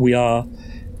 We are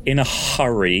in a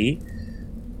hurry.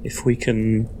 If we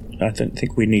can... I don't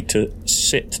think we need to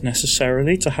sit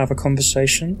necessarily to have a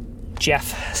conversation.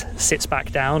 Jeff sits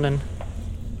back down and...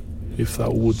 If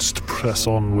thou wouldst press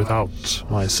on without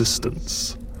my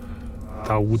assistance,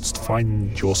 thou wouldst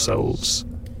find yourselves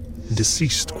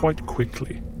deceased quite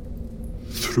quickly,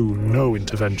 through no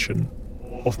intervention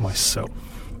of myself.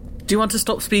 Do you want to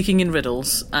stop speaking in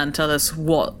riddles and tell us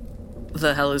what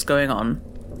the hell is going on?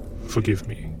 Forgive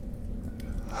me.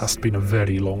 Hast been a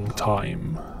very long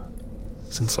time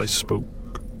since I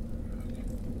spoke.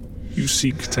 You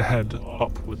seek to head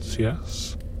upwards,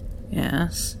 yes?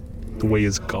 Yes. The way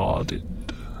is guarded.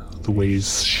 The way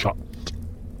is shut.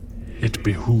 It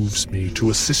behooves me to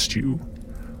assist you,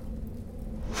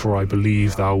 for I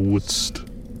believe thou wouldst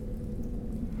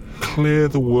clear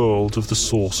the world of the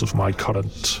source of my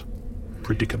current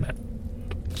predicament.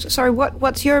 Sorry,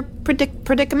 what's your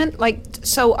predicament?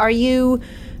 So are you...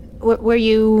 Were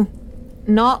you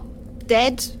not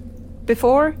dead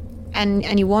before,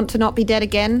 and you want to not be dead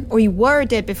again? Or you were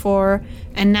dead before,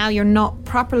 and now you're not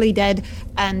properly dead,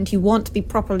 and you want to be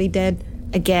properly dead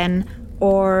again?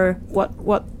 Or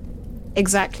what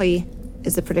exactly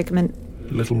is the predicament?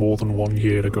 Little more than 1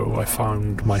 year ago, I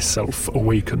found myself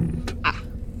awakened.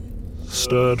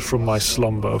 Stirred from my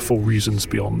slumber for reasons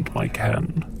beyond my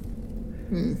ken.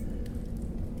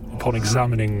 Upon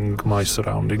examining my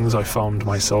surroundings, I found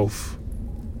myself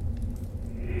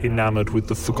enamored with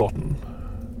the forgotten.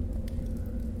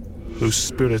 Those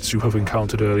spirits you have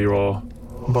encountered earlier are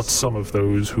but some of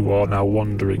those who are now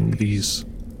wandering these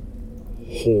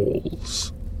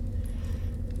halls.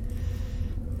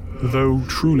 Though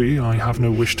truly I have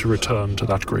no wish to return to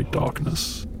that great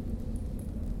darkness.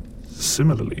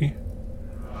 Similarly,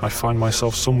 I find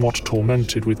myself somewhat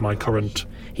tormented with my current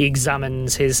he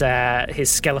examines his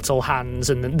skeletal hands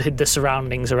and the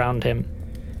surroundings around him.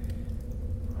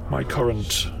 My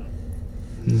current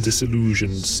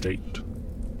disillusioned state.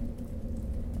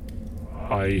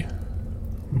 I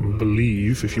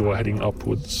believe if you are heading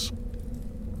upwards,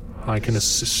 I can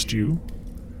assist you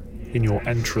in your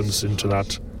entrance into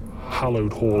that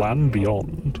hallowed hall and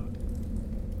beyond,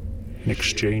 in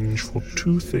exchange for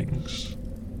two things.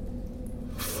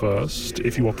 First,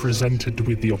 if you are presented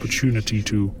with the opportunity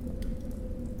to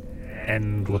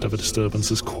end whatever disturbance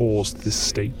has caused this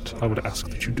state, I would ask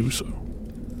that you do so.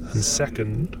 And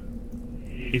second,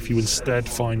 if you instead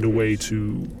find a way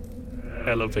to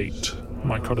elevate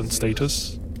my current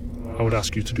status, I would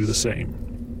ask you to do the same.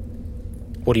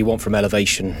 What do you want from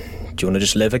elevation? Do you want to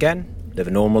just live again? Live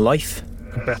a normal life?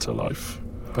 A better life,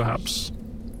 perhaps.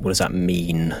 What does that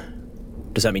mean?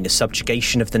 Does that mean the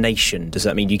subjugation of the nation? Does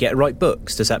that mean you get to write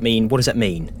books? What does that mean? What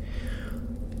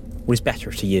is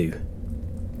better to you?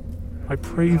 I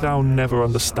pray thou never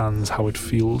understands how it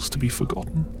feels to be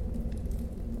forgotten.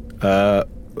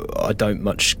 I don't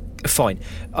much... Fine.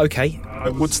 Okay. I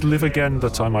wouldst live again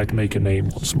that I might make a name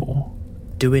once more.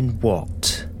 Doing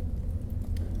what?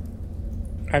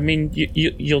 I mean,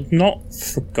 you're not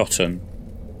forgotten.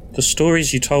 The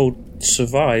stories you told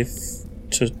survive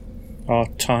to our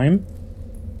time.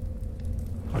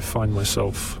 I find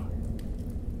myself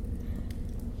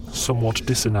somewhat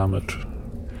disenamored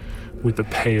with the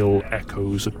pale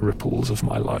echoes and ripples of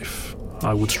my life.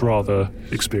 I would rather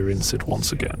experience it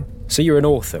once again. So you're an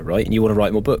author, right? And you want to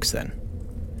write more books then?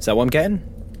 Is that what I'm getting?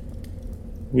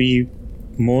 Were you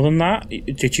more than that?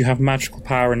 Did you have magical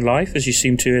power in life as you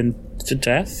seem to in to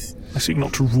death? I seek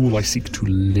not to rule, I seek to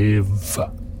live.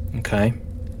 Okay.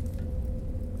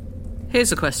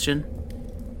 Here's a question.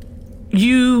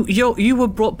 You were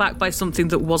brought back by something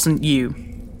that wasn't you.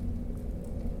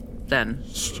 Then.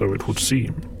 So it would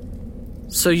seem.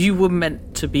 So you were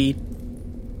meant to be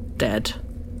dead.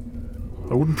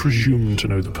 I wouldn't presume to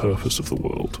know the purpose of the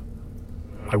world.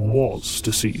 I was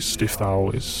deceased, if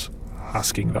thou is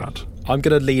asking that. I'm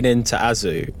going to lean into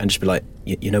Azu and just be like,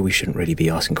 you know we shouldn't really be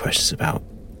asking questions about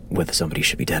whether somebody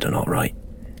should be dead or not, right?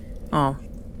 Oh.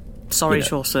 Sorry,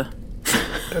 Chaucer.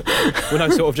 Well, no,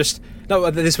 sort of just... No,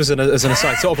 this was as an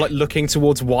aside, sort of like looking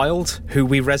towards Wild, who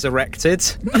we resurrected.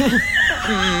 Give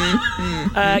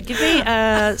me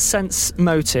a sense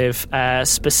motive,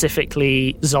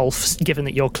 specifically Zolf, given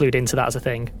that you're clued into that as a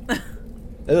thing.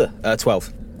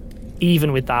 12.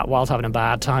 Even with that, Wild's having a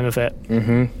bad time of it.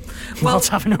 Mm-hmm. Wild's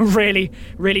having a really,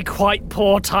 really quite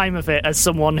poor time of it as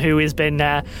someone who has been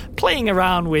playing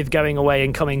around with going away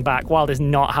and coming back. Wild is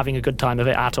not having a good time of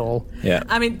it at all. Yeah.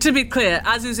 I mean, to be clear,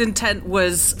 Azu's intent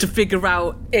was to figure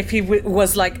out if he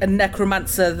was like a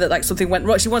necromancer, that like something went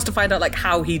wrong. She wants to find out like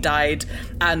how he died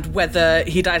and whether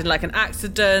he died in like an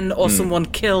accident or someone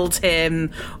killed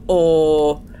him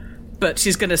or... But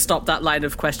she's going to stop that line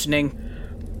of questioning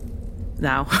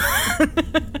now.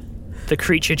 The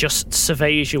creature just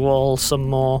surveys you all some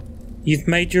more. You've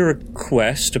made your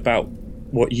request about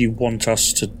what you want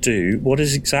us to do. What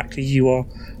is exactly you are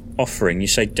offering? You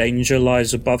say danger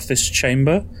lies above this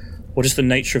chamber. What is the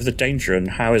nature of the danger, and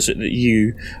how is it that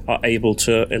you are able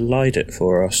to elide it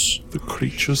for us? The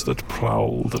creatures that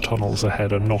prowl the tunnels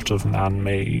ahead are not of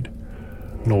man-made,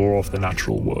 nor of the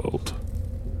natural world.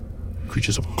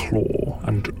 Creatures of claw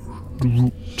and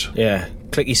root. Yeah,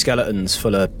 clicky skeletons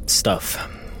full of stuff.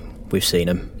 We've seen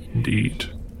them. Indeed.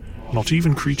 Not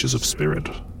even creatures of spirit.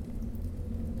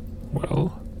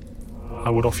 Well, I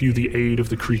would offer you the aid of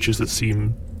the creatures that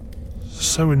seem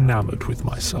so enamored with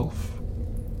myself.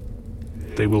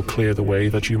 They will clear the way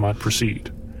that you might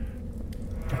proceed.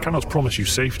 I cannot promise you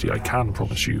safety, I can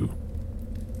promise you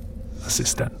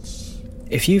assistance.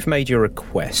 If you've made your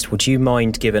request, would you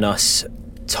mind giving us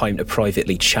time to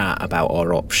privately chat about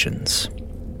our options?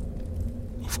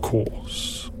 Of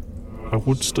course. I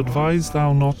wouldst advise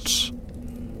thou not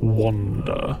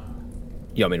wander.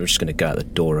 Yeah, I mean, we're just going to go out the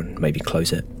door and maybe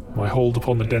close it. My hold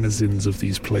upon the denizens of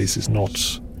these places is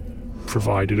not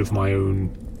provided of my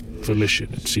own volition.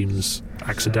 It seems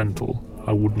accidental.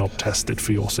 I would not test it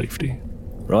for your safety.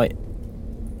 Right.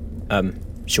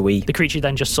 Shall we... The creature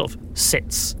then just sort of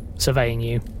sits, surveying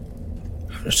you.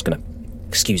 We're just going to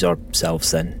excuse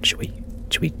ourselves then, shall we?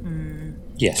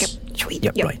 Yes. Shall we?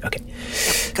 Yep, right, okay.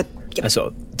 So,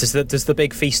 does the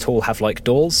big feast hall have, like,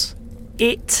 doors?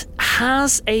 It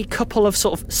has a couple of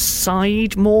sort of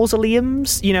side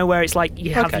mausoleums, you know, where it's like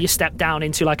you have you step down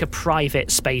into like a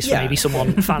private space for maybe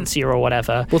someone fancier or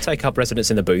whatever. We'll take up residence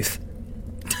in the booth.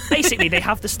 basically, they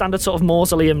have the standard sort of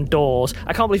mausoleum doors.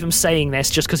 I can't believe I'm saying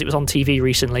this just because it was on TV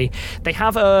recently. They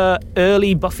have a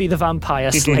early Buffy the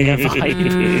Vampire Slayer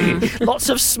vibe. Lots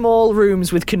of small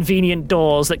rooms with convenient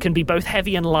doors that can be both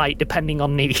heavy and light depending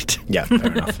on need. Yeah,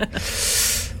 fair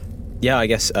enough. Yeah, I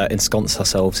guess ensconce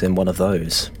ourselves in one of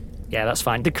those. Yeah, that's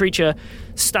fine. The creature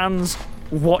stands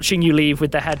watching you leave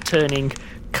with the head turning,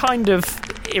 kind of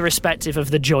irrespective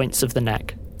of the joints of the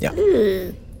neck.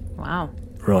 Yeah. Wow.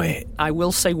 Right. I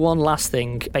will say one last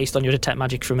thing based on your Detect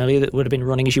Magic Familiar that would have been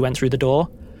running as you went through the door.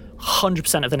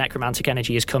 100% of the necromantic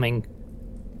energy is coming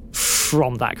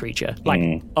from that creature. Like,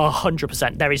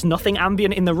 100%. There is nothing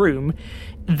ambient in the room.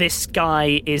 This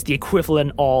guy is the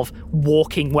equivalent of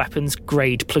walking weapons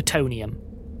grade plutonium.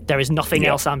 There is nothing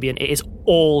else ambient. It is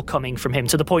all coming from him,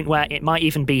 to the point where it might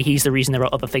even be he's the reason there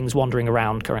are other things wandering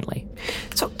around currently.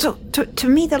 So to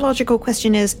me, the logical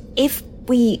question is, if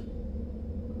we,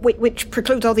 which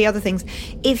precludes all the other things,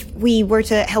 if we were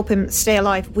to help him stay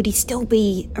alive, would he still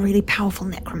be a really powerful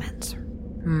necromancer?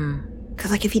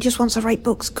 Because, like, if he just wants to write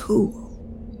books, cool.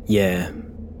 Yeah.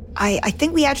 I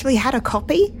think we actually had a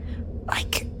copy.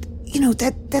 Like, you know,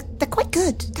 they're quite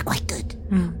good. They're quite good.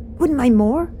 Wouldn't mind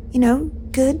more, you know,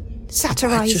 good,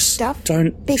 satirized stuff. I just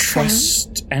don't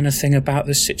trust anything about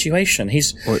this situation.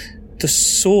 He's the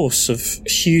source of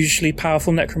hugely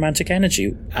powerful necromantic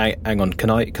energy. Hang on,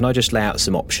 can I just lay out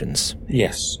some options?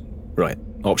 Yes. Right.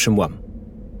 Option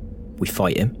 1. We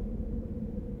fight him.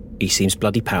 He seems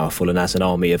bloody powerful and has an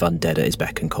army of undead at his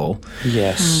beck and call.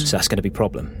 Yes. So that's going to be a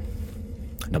problem.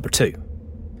 Number 2.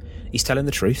 He's telling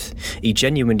the truth. He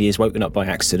genuinely is woken up by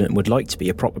accident and would like to be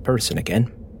a proper person again,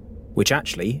 which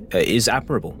actually is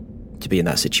admirable to be in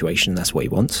that situation. That's what he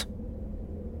wants.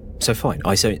 So fine.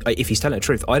 If he's telling the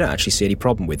truth, I don't actually see any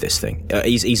problem with this thing.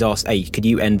 He's asked, hey, could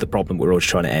you end the problem we're always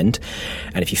trying to end?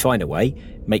 And if you find a way,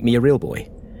 make me a real boy.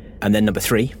 And then number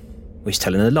 3, he's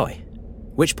telling a lie.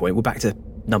 At which point we're back to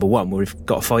number 1, where we've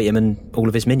got to fight him and all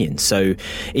of his minions. So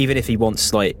even if he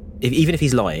wants, like, even if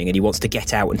he's lying and he wants to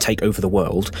get out and take over the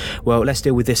world, well, let's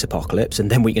deal with this apocalypse and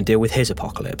then we can deal with his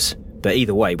apocalypse. But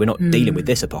either way, we're not dealing with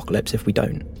this apocalypse if we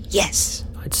don't. Yes.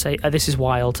 I'd say, this is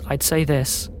wild, I'd say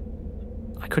this.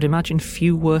 I could imagine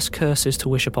few worse curses to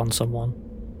wish upon someone.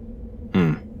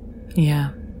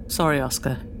 Yeah. Sorry,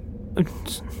 Oscar.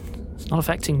 It's not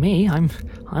affecting me. I'm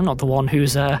not the one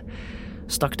who's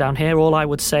stuck down here. All I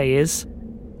would say is,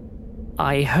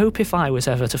 I hope if I was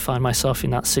ever to find myself in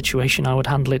that situation, I would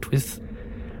handle it with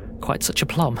quite such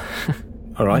aplomb.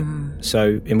 All right.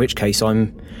 So in which case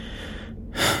I'm,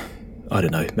 I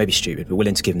don't know, maybe stupid, but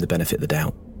willing to give him the benefit of the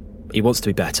doubt. He wants to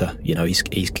be better. You know,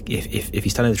 if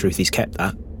he's telling the truth, he's kept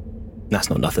that. That's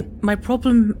not nothing. My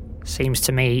problem seems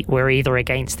to me we're either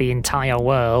against the entire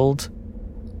world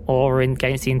or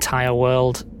against the entire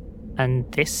world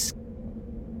and this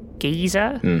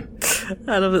geezer.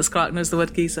 I love that Skrark knows the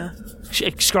word geezer.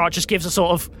 Skrark just gives a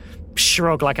sort of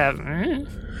shrug, like a...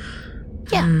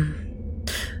 Yeah.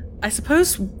 I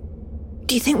suppose...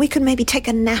 Do you think we could maybe take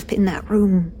a nap in that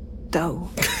room, though?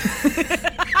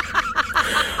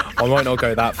 I might not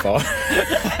go that far.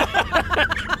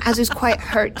 Azu's quite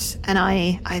hurt, and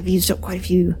I've used up quite a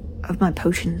few of my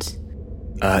potions.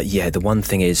 Yeah, the one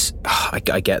thing is, I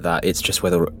get that. It's just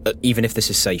whether, even if this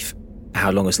is safe,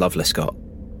 how long has Loveless got?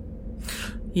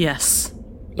 Yes.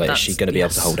 Like, is she going to be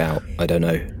able to hold out? I don't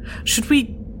know. Should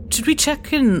we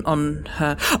check in on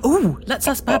her? Oh, let's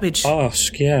ask Babbage.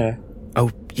 Ask, yeah.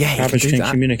 Oh, yeah, Babbage can do can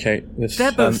that. communicate with...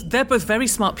 They're both very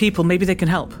smart people. Maybe they can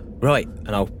help. Right, and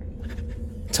I'll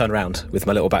turn around with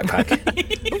my little backpack,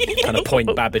 kind of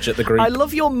point Babbage at the group. I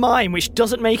love your mime, which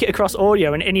doesn't make it across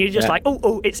audio, and you're just like,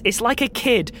 it's like a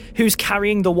kid who's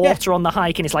carrying the water on the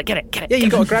hike, and it's like, get it. Yeah, you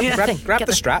got to grab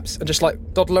the straps and just like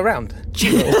dawdle around.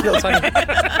 Little tiny.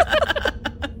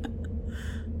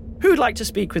 Who'd like to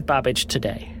speak with Babbage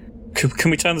today?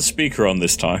 Can we turn the speaker on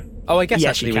this time? Oh, I guess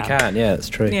Yes, actually you we can. Yeah, that's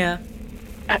true. Yeah.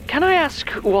 Can I ask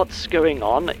what's going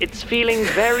on? It's feeling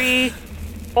very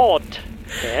odd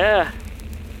here.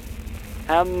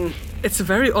 It's a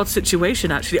very odd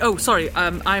situation, actually. Oh, sorry,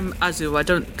 I'm Azu. I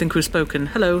don't think we've spoken.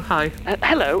 Hello, hi.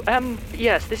 Hello,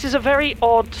 yes, this is a very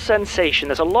odd sensation.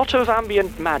 There's a lot of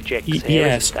ambient magic here,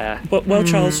 yes. isn't there? Well,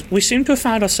 Charles, we seem to have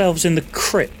found ourselves in the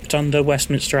crypt under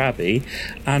Westminster Abbey,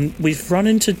 and we've run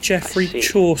into Geoffrey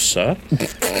Chaucer,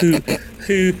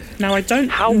 who now I don't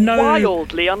know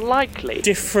wildly unlikely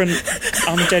different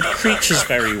undead creatures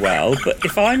very well, but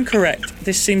if I'm correct,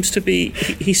 he seems to be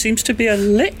a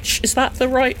lich. Is that the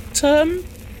right term?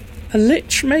 A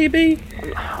lich, maybe?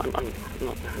 I'm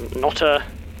not much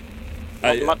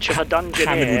of a dungeoneer.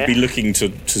 Hammond would be looking to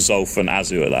Zolf and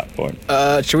Azu at that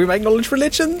point. Should we make knowledge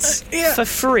religions? For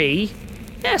free,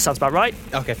 Yeah, sounds about right.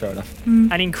 Okay, fair enough.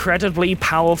 An incredibly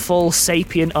powerful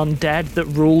sapient undead that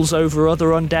rules over other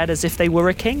undead as if they were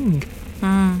a king.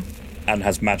 And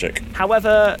has magic.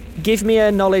 However, give me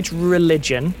a knowledge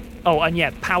religion. Oh, and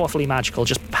yeah, powerfully magical,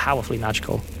 just powerfully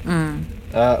magical.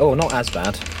 Not as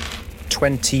bad.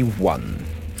 21.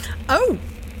 Oh!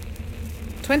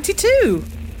 22!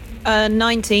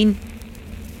 19.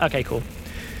 Okay, cool.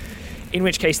 In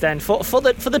which case, then, for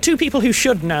the two people who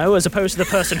should know, as opposed to the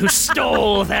person who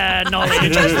stole their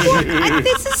knowledge.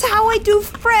 This is how I do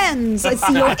friends. I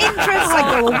see your interests,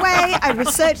 I go away, I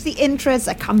research the interests,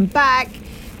 I come back,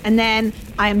 and then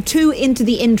I am too into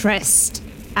the interest,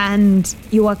 and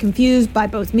you are confused by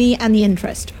both me and the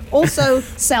interest. Also,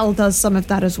 Cell does some of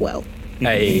that as well.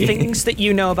 Hey. Things that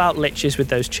you know about liches with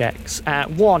those checks.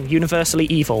 1, universally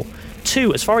evil.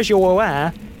 2, as far as you're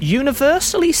aware,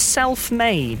 universally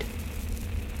self-made.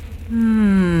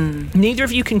 Neither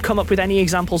of you can come up with any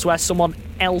examples where someone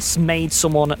else made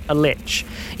someone a lich.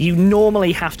 You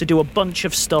normally have to do a bunch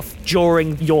of stuff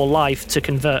during your life to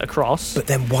convert across. But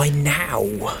then why now?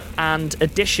 And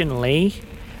additionally,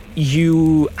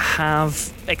 you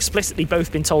have explicitly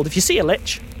both been told if you see a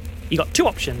lich, you got 2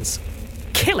 options.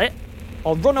 Kill it,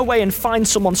 or run away and find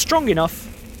someone strong enough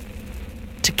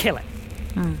to kill it.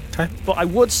 Okay. But I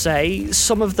would say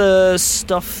some of the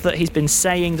stuff that he's been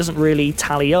saying doesn't really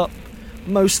tally up.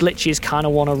 Most liches kind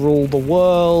of want to rule the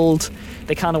world.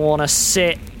 They kind of want to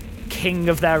sit king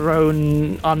of their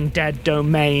own undead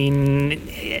domain.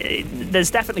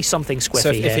 There's definitely something squiffy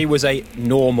So here. if he was a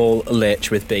normal lich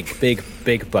with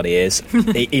big bunny ears,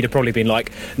 he'd have probably been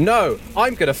like, no,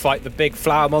 I'm going to fight the big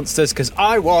flower monsters because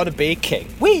I want to be king.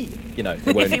 Whee! You know,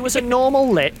 If it was a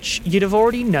normal lich, you'd have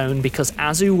already known because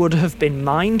Azu would have been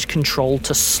mind controlled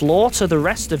to slaughter the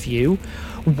rest of you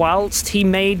whilst he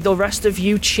made the rest of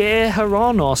you cheer her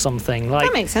on or something. Like,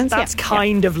 that makes sense, That's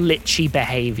kind of lichy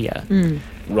behaviour.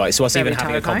 Right, so us Very even having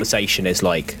a terrifying. conversation is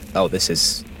like, oh, this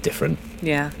is different.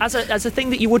 Yeah. As a thing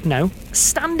that you would know,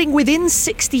 standing within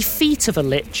 60 feet of a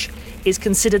lich is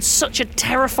considered such a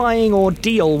terrifying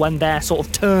ordeal when they're sort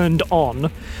of turned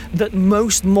on that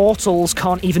most mortals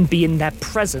can't even be in their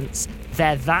presence.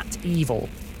 They're that evil.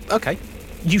 Okay.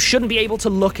 You shouldn't be able to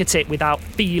look at it without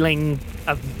feeling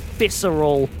a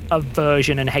visceral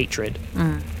aversion and hatred.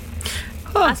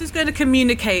 As is going to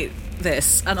communicate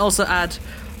this and also add,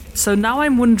 so now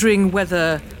I'm wondering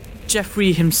whether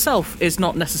Jeffrey himself is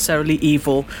not necessarily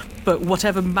evil, but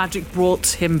whatever magic brought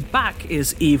him back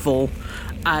is evil,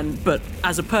 but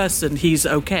as a person, he's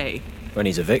okay. When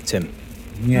he's a victim.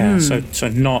 Yeah, so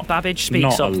not Babbage speaks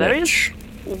not a up. There lich.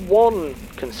 is one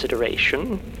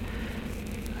consideration.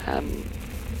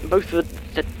 Both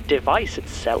the device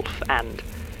itself and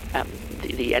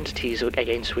the entities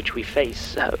against which we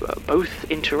face both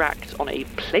interact on a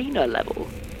planar level.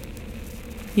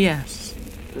 Yes.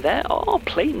 There are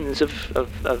planes of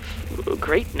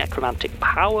great necromantic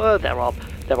power. There are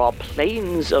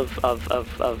planes of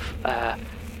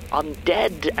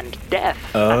undead and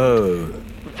death. Oh.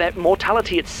 And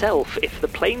mortality itself. If the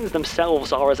planes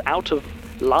themselves are as out of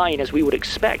line as we would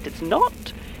expect, it's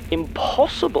not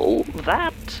impossible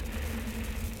that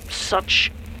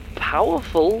such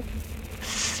powerful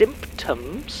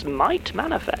symptoms might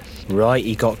manifest. Right,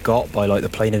 he got by like the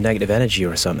plane of negative energy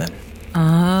or something.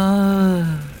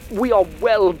 We are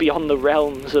well beyond the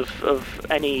realms of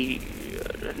any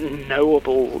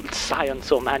knowable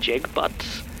science or magic, but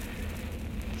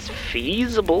it's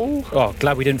feasible. Oh,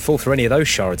 glad we didn't fall through any of those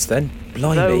shards then.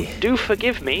 Though, Blimey. do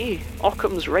forgive me,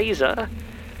 Occam's razor.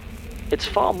 It's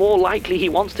far more likely he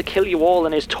wants to kill you all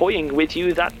and is toying with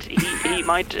you that he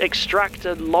might extract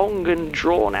a long and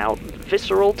drawn-out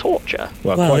visceral torture.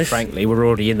 Well, quite frankly, we're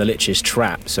already in the Lich's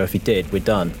trap, so if he did, we're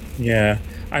done. Yeah.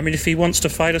 I mean, if he wants to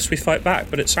fight us, we fight back.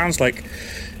 But it sounds like,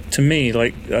 to me,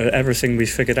 like everything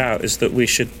we've figured out is that we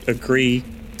should agree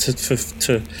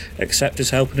to accept his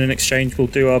help, and in exchange we'll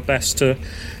do our best to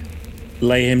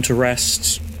lay him to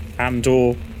rest and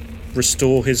or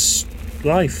restore his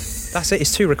life. That's it.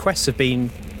 His 2 requests have been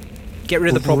get rid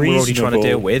of the problem we're already trying to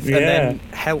deal with, Yeah. and then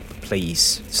help,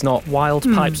 please. It's not... Wild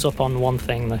pipes up on one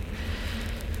thing, though.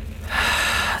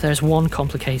 There's one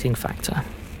complicating factor.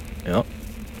 Yeah.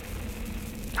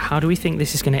 How do we think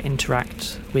this is going to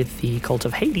interact with the Cult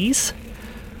of Hades?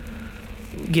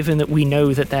 Given that we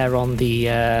know that they're on the,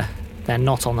 they're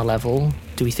not on the level,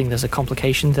 do we think there's a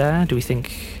complication there? Do we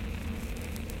think...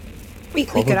 We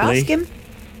could Probably. ask him.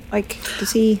 Like,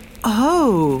 does he...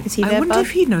 Oh, Is he I there, wonder bud?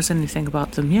 if he knows anything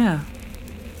about them, yeah.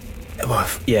 Well,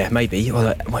 yeah, maybe.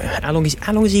 Well, how long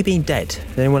has he been dead?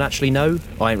 Does anyone actually know?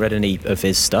 I ain't read any of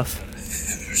his stuff.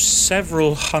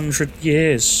 several hundred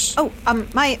years. Oh,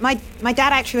 my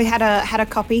dad actually had a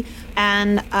copy,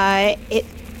 and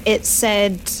it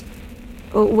said.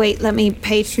 Oh, wait, let me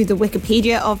page through the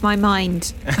Wikipedia of my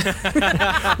mind.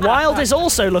 Wild is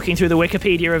also looking through the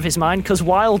Wikipedia of his mind because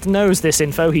Wild knows this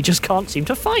info, he just can't seem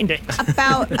to find it.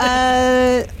 About,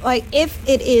 if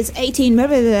it is 18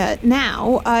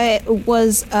 now, it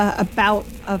was about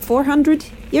 400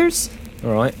 years.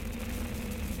 All right.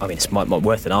 I mean, it's might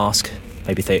worth an ask.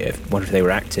 Maybe wonder if they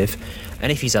were active.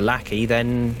 And if he's a lackey,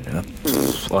 then,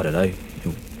 I don't know.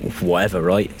 Whatever,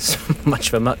 right? It's much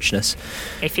for muchness.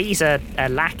 If he's a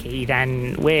lackey,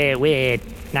 then we're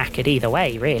knackered either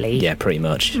way, really. Yeah, pretty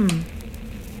much.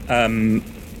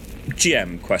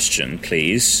 GM question,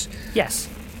 please. Yes.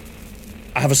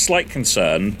 I have a slight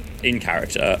concern in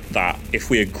character that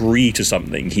if we agree to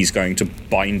something, he's going to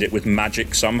bind it with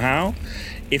magic somehow.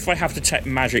 If I have detect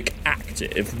magic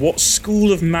active, what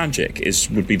school of magic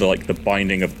would be like the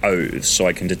binding of oaths so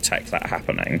I can detect that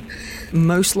happening?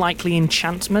 Most likely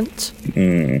enchantment.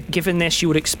 Given this, you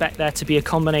would expect there to be a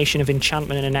combination of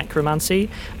enchantment and a necromancy,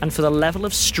 and for the level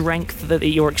of strength that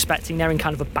you're expecting there in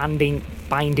kind of a binding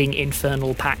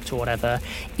infernal pact or whatever,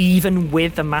 even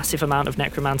with a massive amount of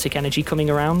necromantic energy coming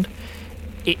around,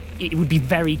 it would be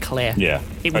very clear. Yeah.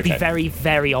 It would be very,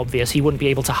 very obvious. He wouldn't be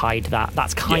able to hide that.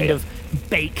 That's kind of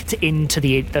baked into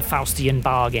the Faustian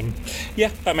bargain.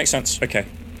 Yeah, that makes sense. Okay.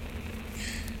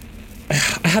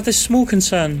 I have this small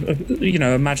concern,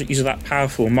 a magic user that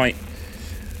powerful might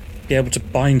be able to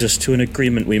bind us to an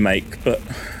agreement we make, but,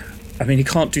 I mean, he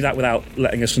can't do that without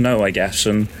letting us know, I guess,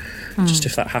 and just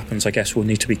if that happens, I guess we'll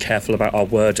need to be careful about our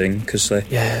wording, because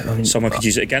someone could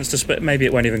use it against us, but maybe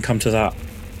it won't even come to that.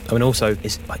 I mean, also,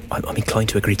 I'm inclined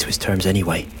to agree to his terms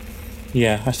anyway.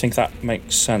 Yeah, I think that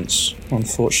makes sense,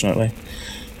 unfortunately.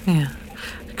 Yeah.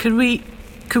 Can we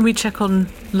check on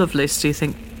Lovelace, do you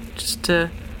think? Just to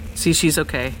see she's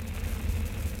okay.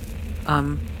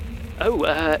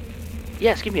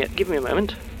 Yes, give me a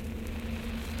moment.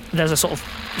 There's a sort of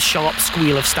sharp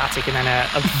squeal of static, and then a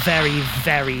very,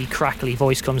 very crackly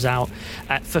voice comes out.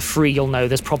 For free, you'll know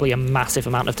there's probably a massive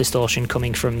amount of distortion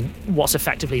coming from what's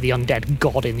effectively the undead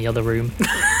god in the other room.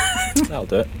 That'll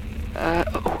do it.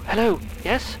 Hello.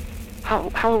 Yes? How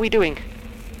are we doing?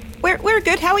 We're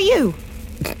good. How are you?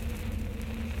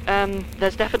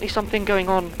 There's definitely something going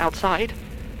on outside.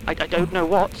 I don't know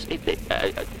what.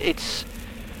 It's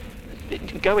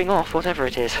going off, whatever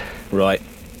it is. Right.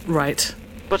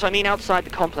 But I mean outside the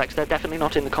complex. They're definitely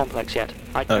not in the complex yet.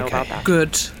 I know about that.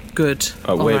 Good.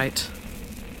 Oh, all right.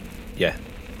 Yeah.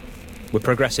 We're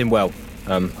progressing well.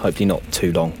 Hopefully not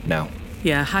too long now.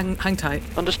 Yeah, hang tight.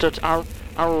 Understood. I'll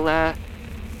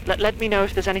let me know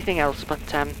if there's anything else, but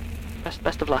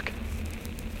best of luck.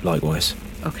 Likewise.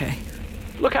 Okay.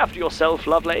 Look after yourself,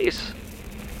 Lovelace.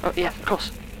 Oh, yeah, of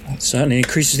course. That certainly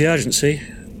increases the urgency.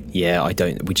 Yeah,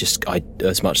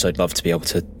 as much as I'd love to be able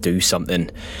to do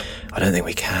something, I don't think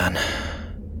we can.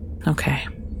 Okay.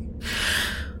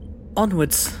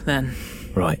 Onwards, then.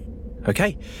 Right.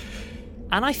 Okay.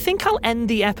 And I think I'll end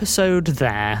the episode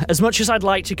there. As much as I'd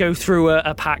like to go through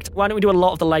a pact, why don't we do a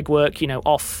lot of the legwork,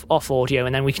 off audio,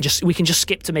 and then we can just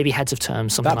skip to maybe heads of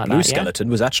terms, something like that. That blue skeleton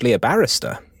was actually a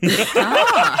barrister.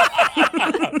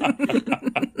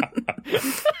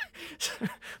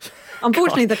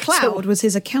 Unfortunately, the cloud was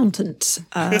his accountant.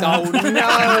 Oh,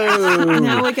 no!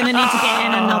 Now we're going to need to get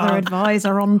in another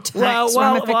advisor on tax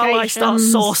While I start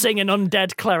sourcing an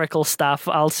undead clerical staff,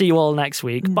 I'll see you all next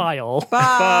week. Bye, all.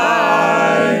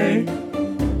 Bye!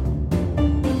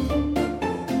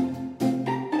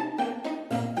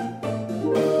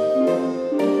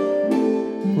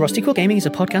 Rusty Quill Gaming is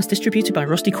a podcast distributed by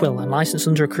Rusty Quill and licensed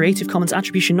under a Creative Commons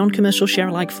Attribution Non-Commercial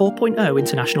Share-alike 4.0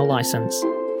 international license.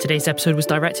 Today's episode was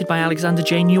directed by Alexander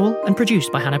J. Newell and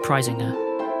produced by Hannah Preisinger.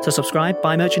 To subscribe,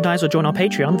 buy merchandise, or join our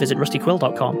Patreon, visit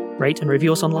rustyquill.com. Rate and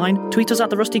review us online, tweet us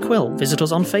at The Rusty Quill, visit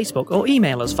us on Facebook, or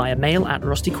email us via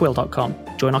mail@rustyquill.com.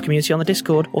 Join our community on the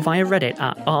Discord or via Reddit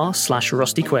at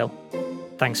r/rustyquill.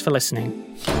 Thanks for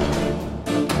listening.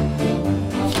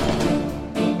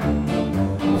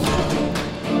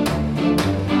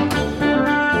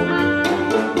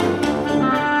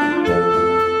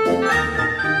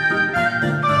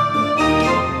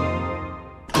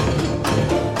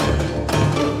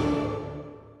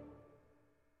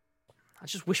 I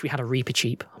just wish we had a Reaper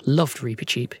Cheap. Loved Reaper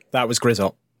Cheap. That was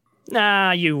Grizzop.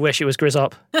 Nah, you wish it was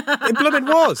Grizzop. It blooming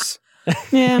was.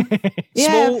 Yeah.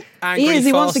 Small, angry, he is.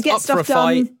 He fast, wants to get up stuff for a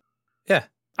fight. done. Yeah.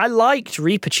 I liked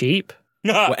Reaper Cheap.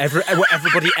 What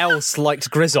everybody else liked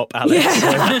Grizzop, Alex.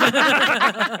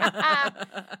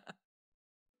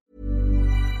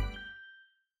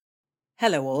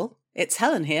 Hello all. it's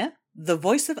Helen here, the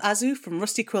voice of Azu from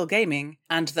Rusty Quill Gaming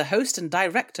and the host and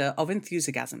director of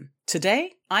Enthusiasm.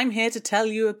 Today, I'm here to tell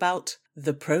you about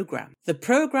The Program. The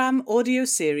Program audio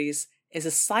series is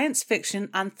a science fiction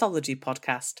anthology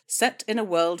podcast set in a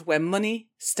world where money,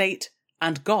 state,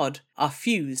 and God are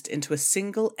fused into a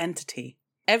single entity.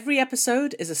 Every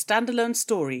episode is a standalone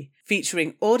story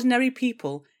featuring ordinary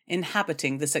people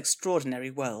inhabiting this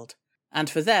extraordinary world. And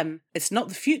for them, it's not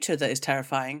the future that is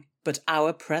terrifying, but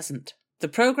our present. The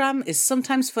program is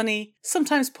sometimes funny,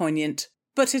 sometimes poignant,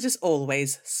 but it is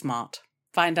always smart.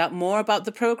 Find out more about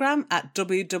the program at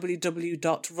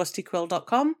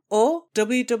www.rustyquill.com or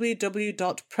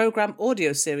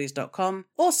www.programaudioseries.com,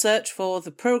 or search for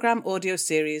the Program Audio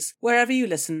Series wherever you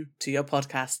listen to your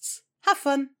podcasts. Have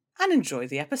fun and enjoy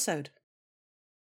the episode.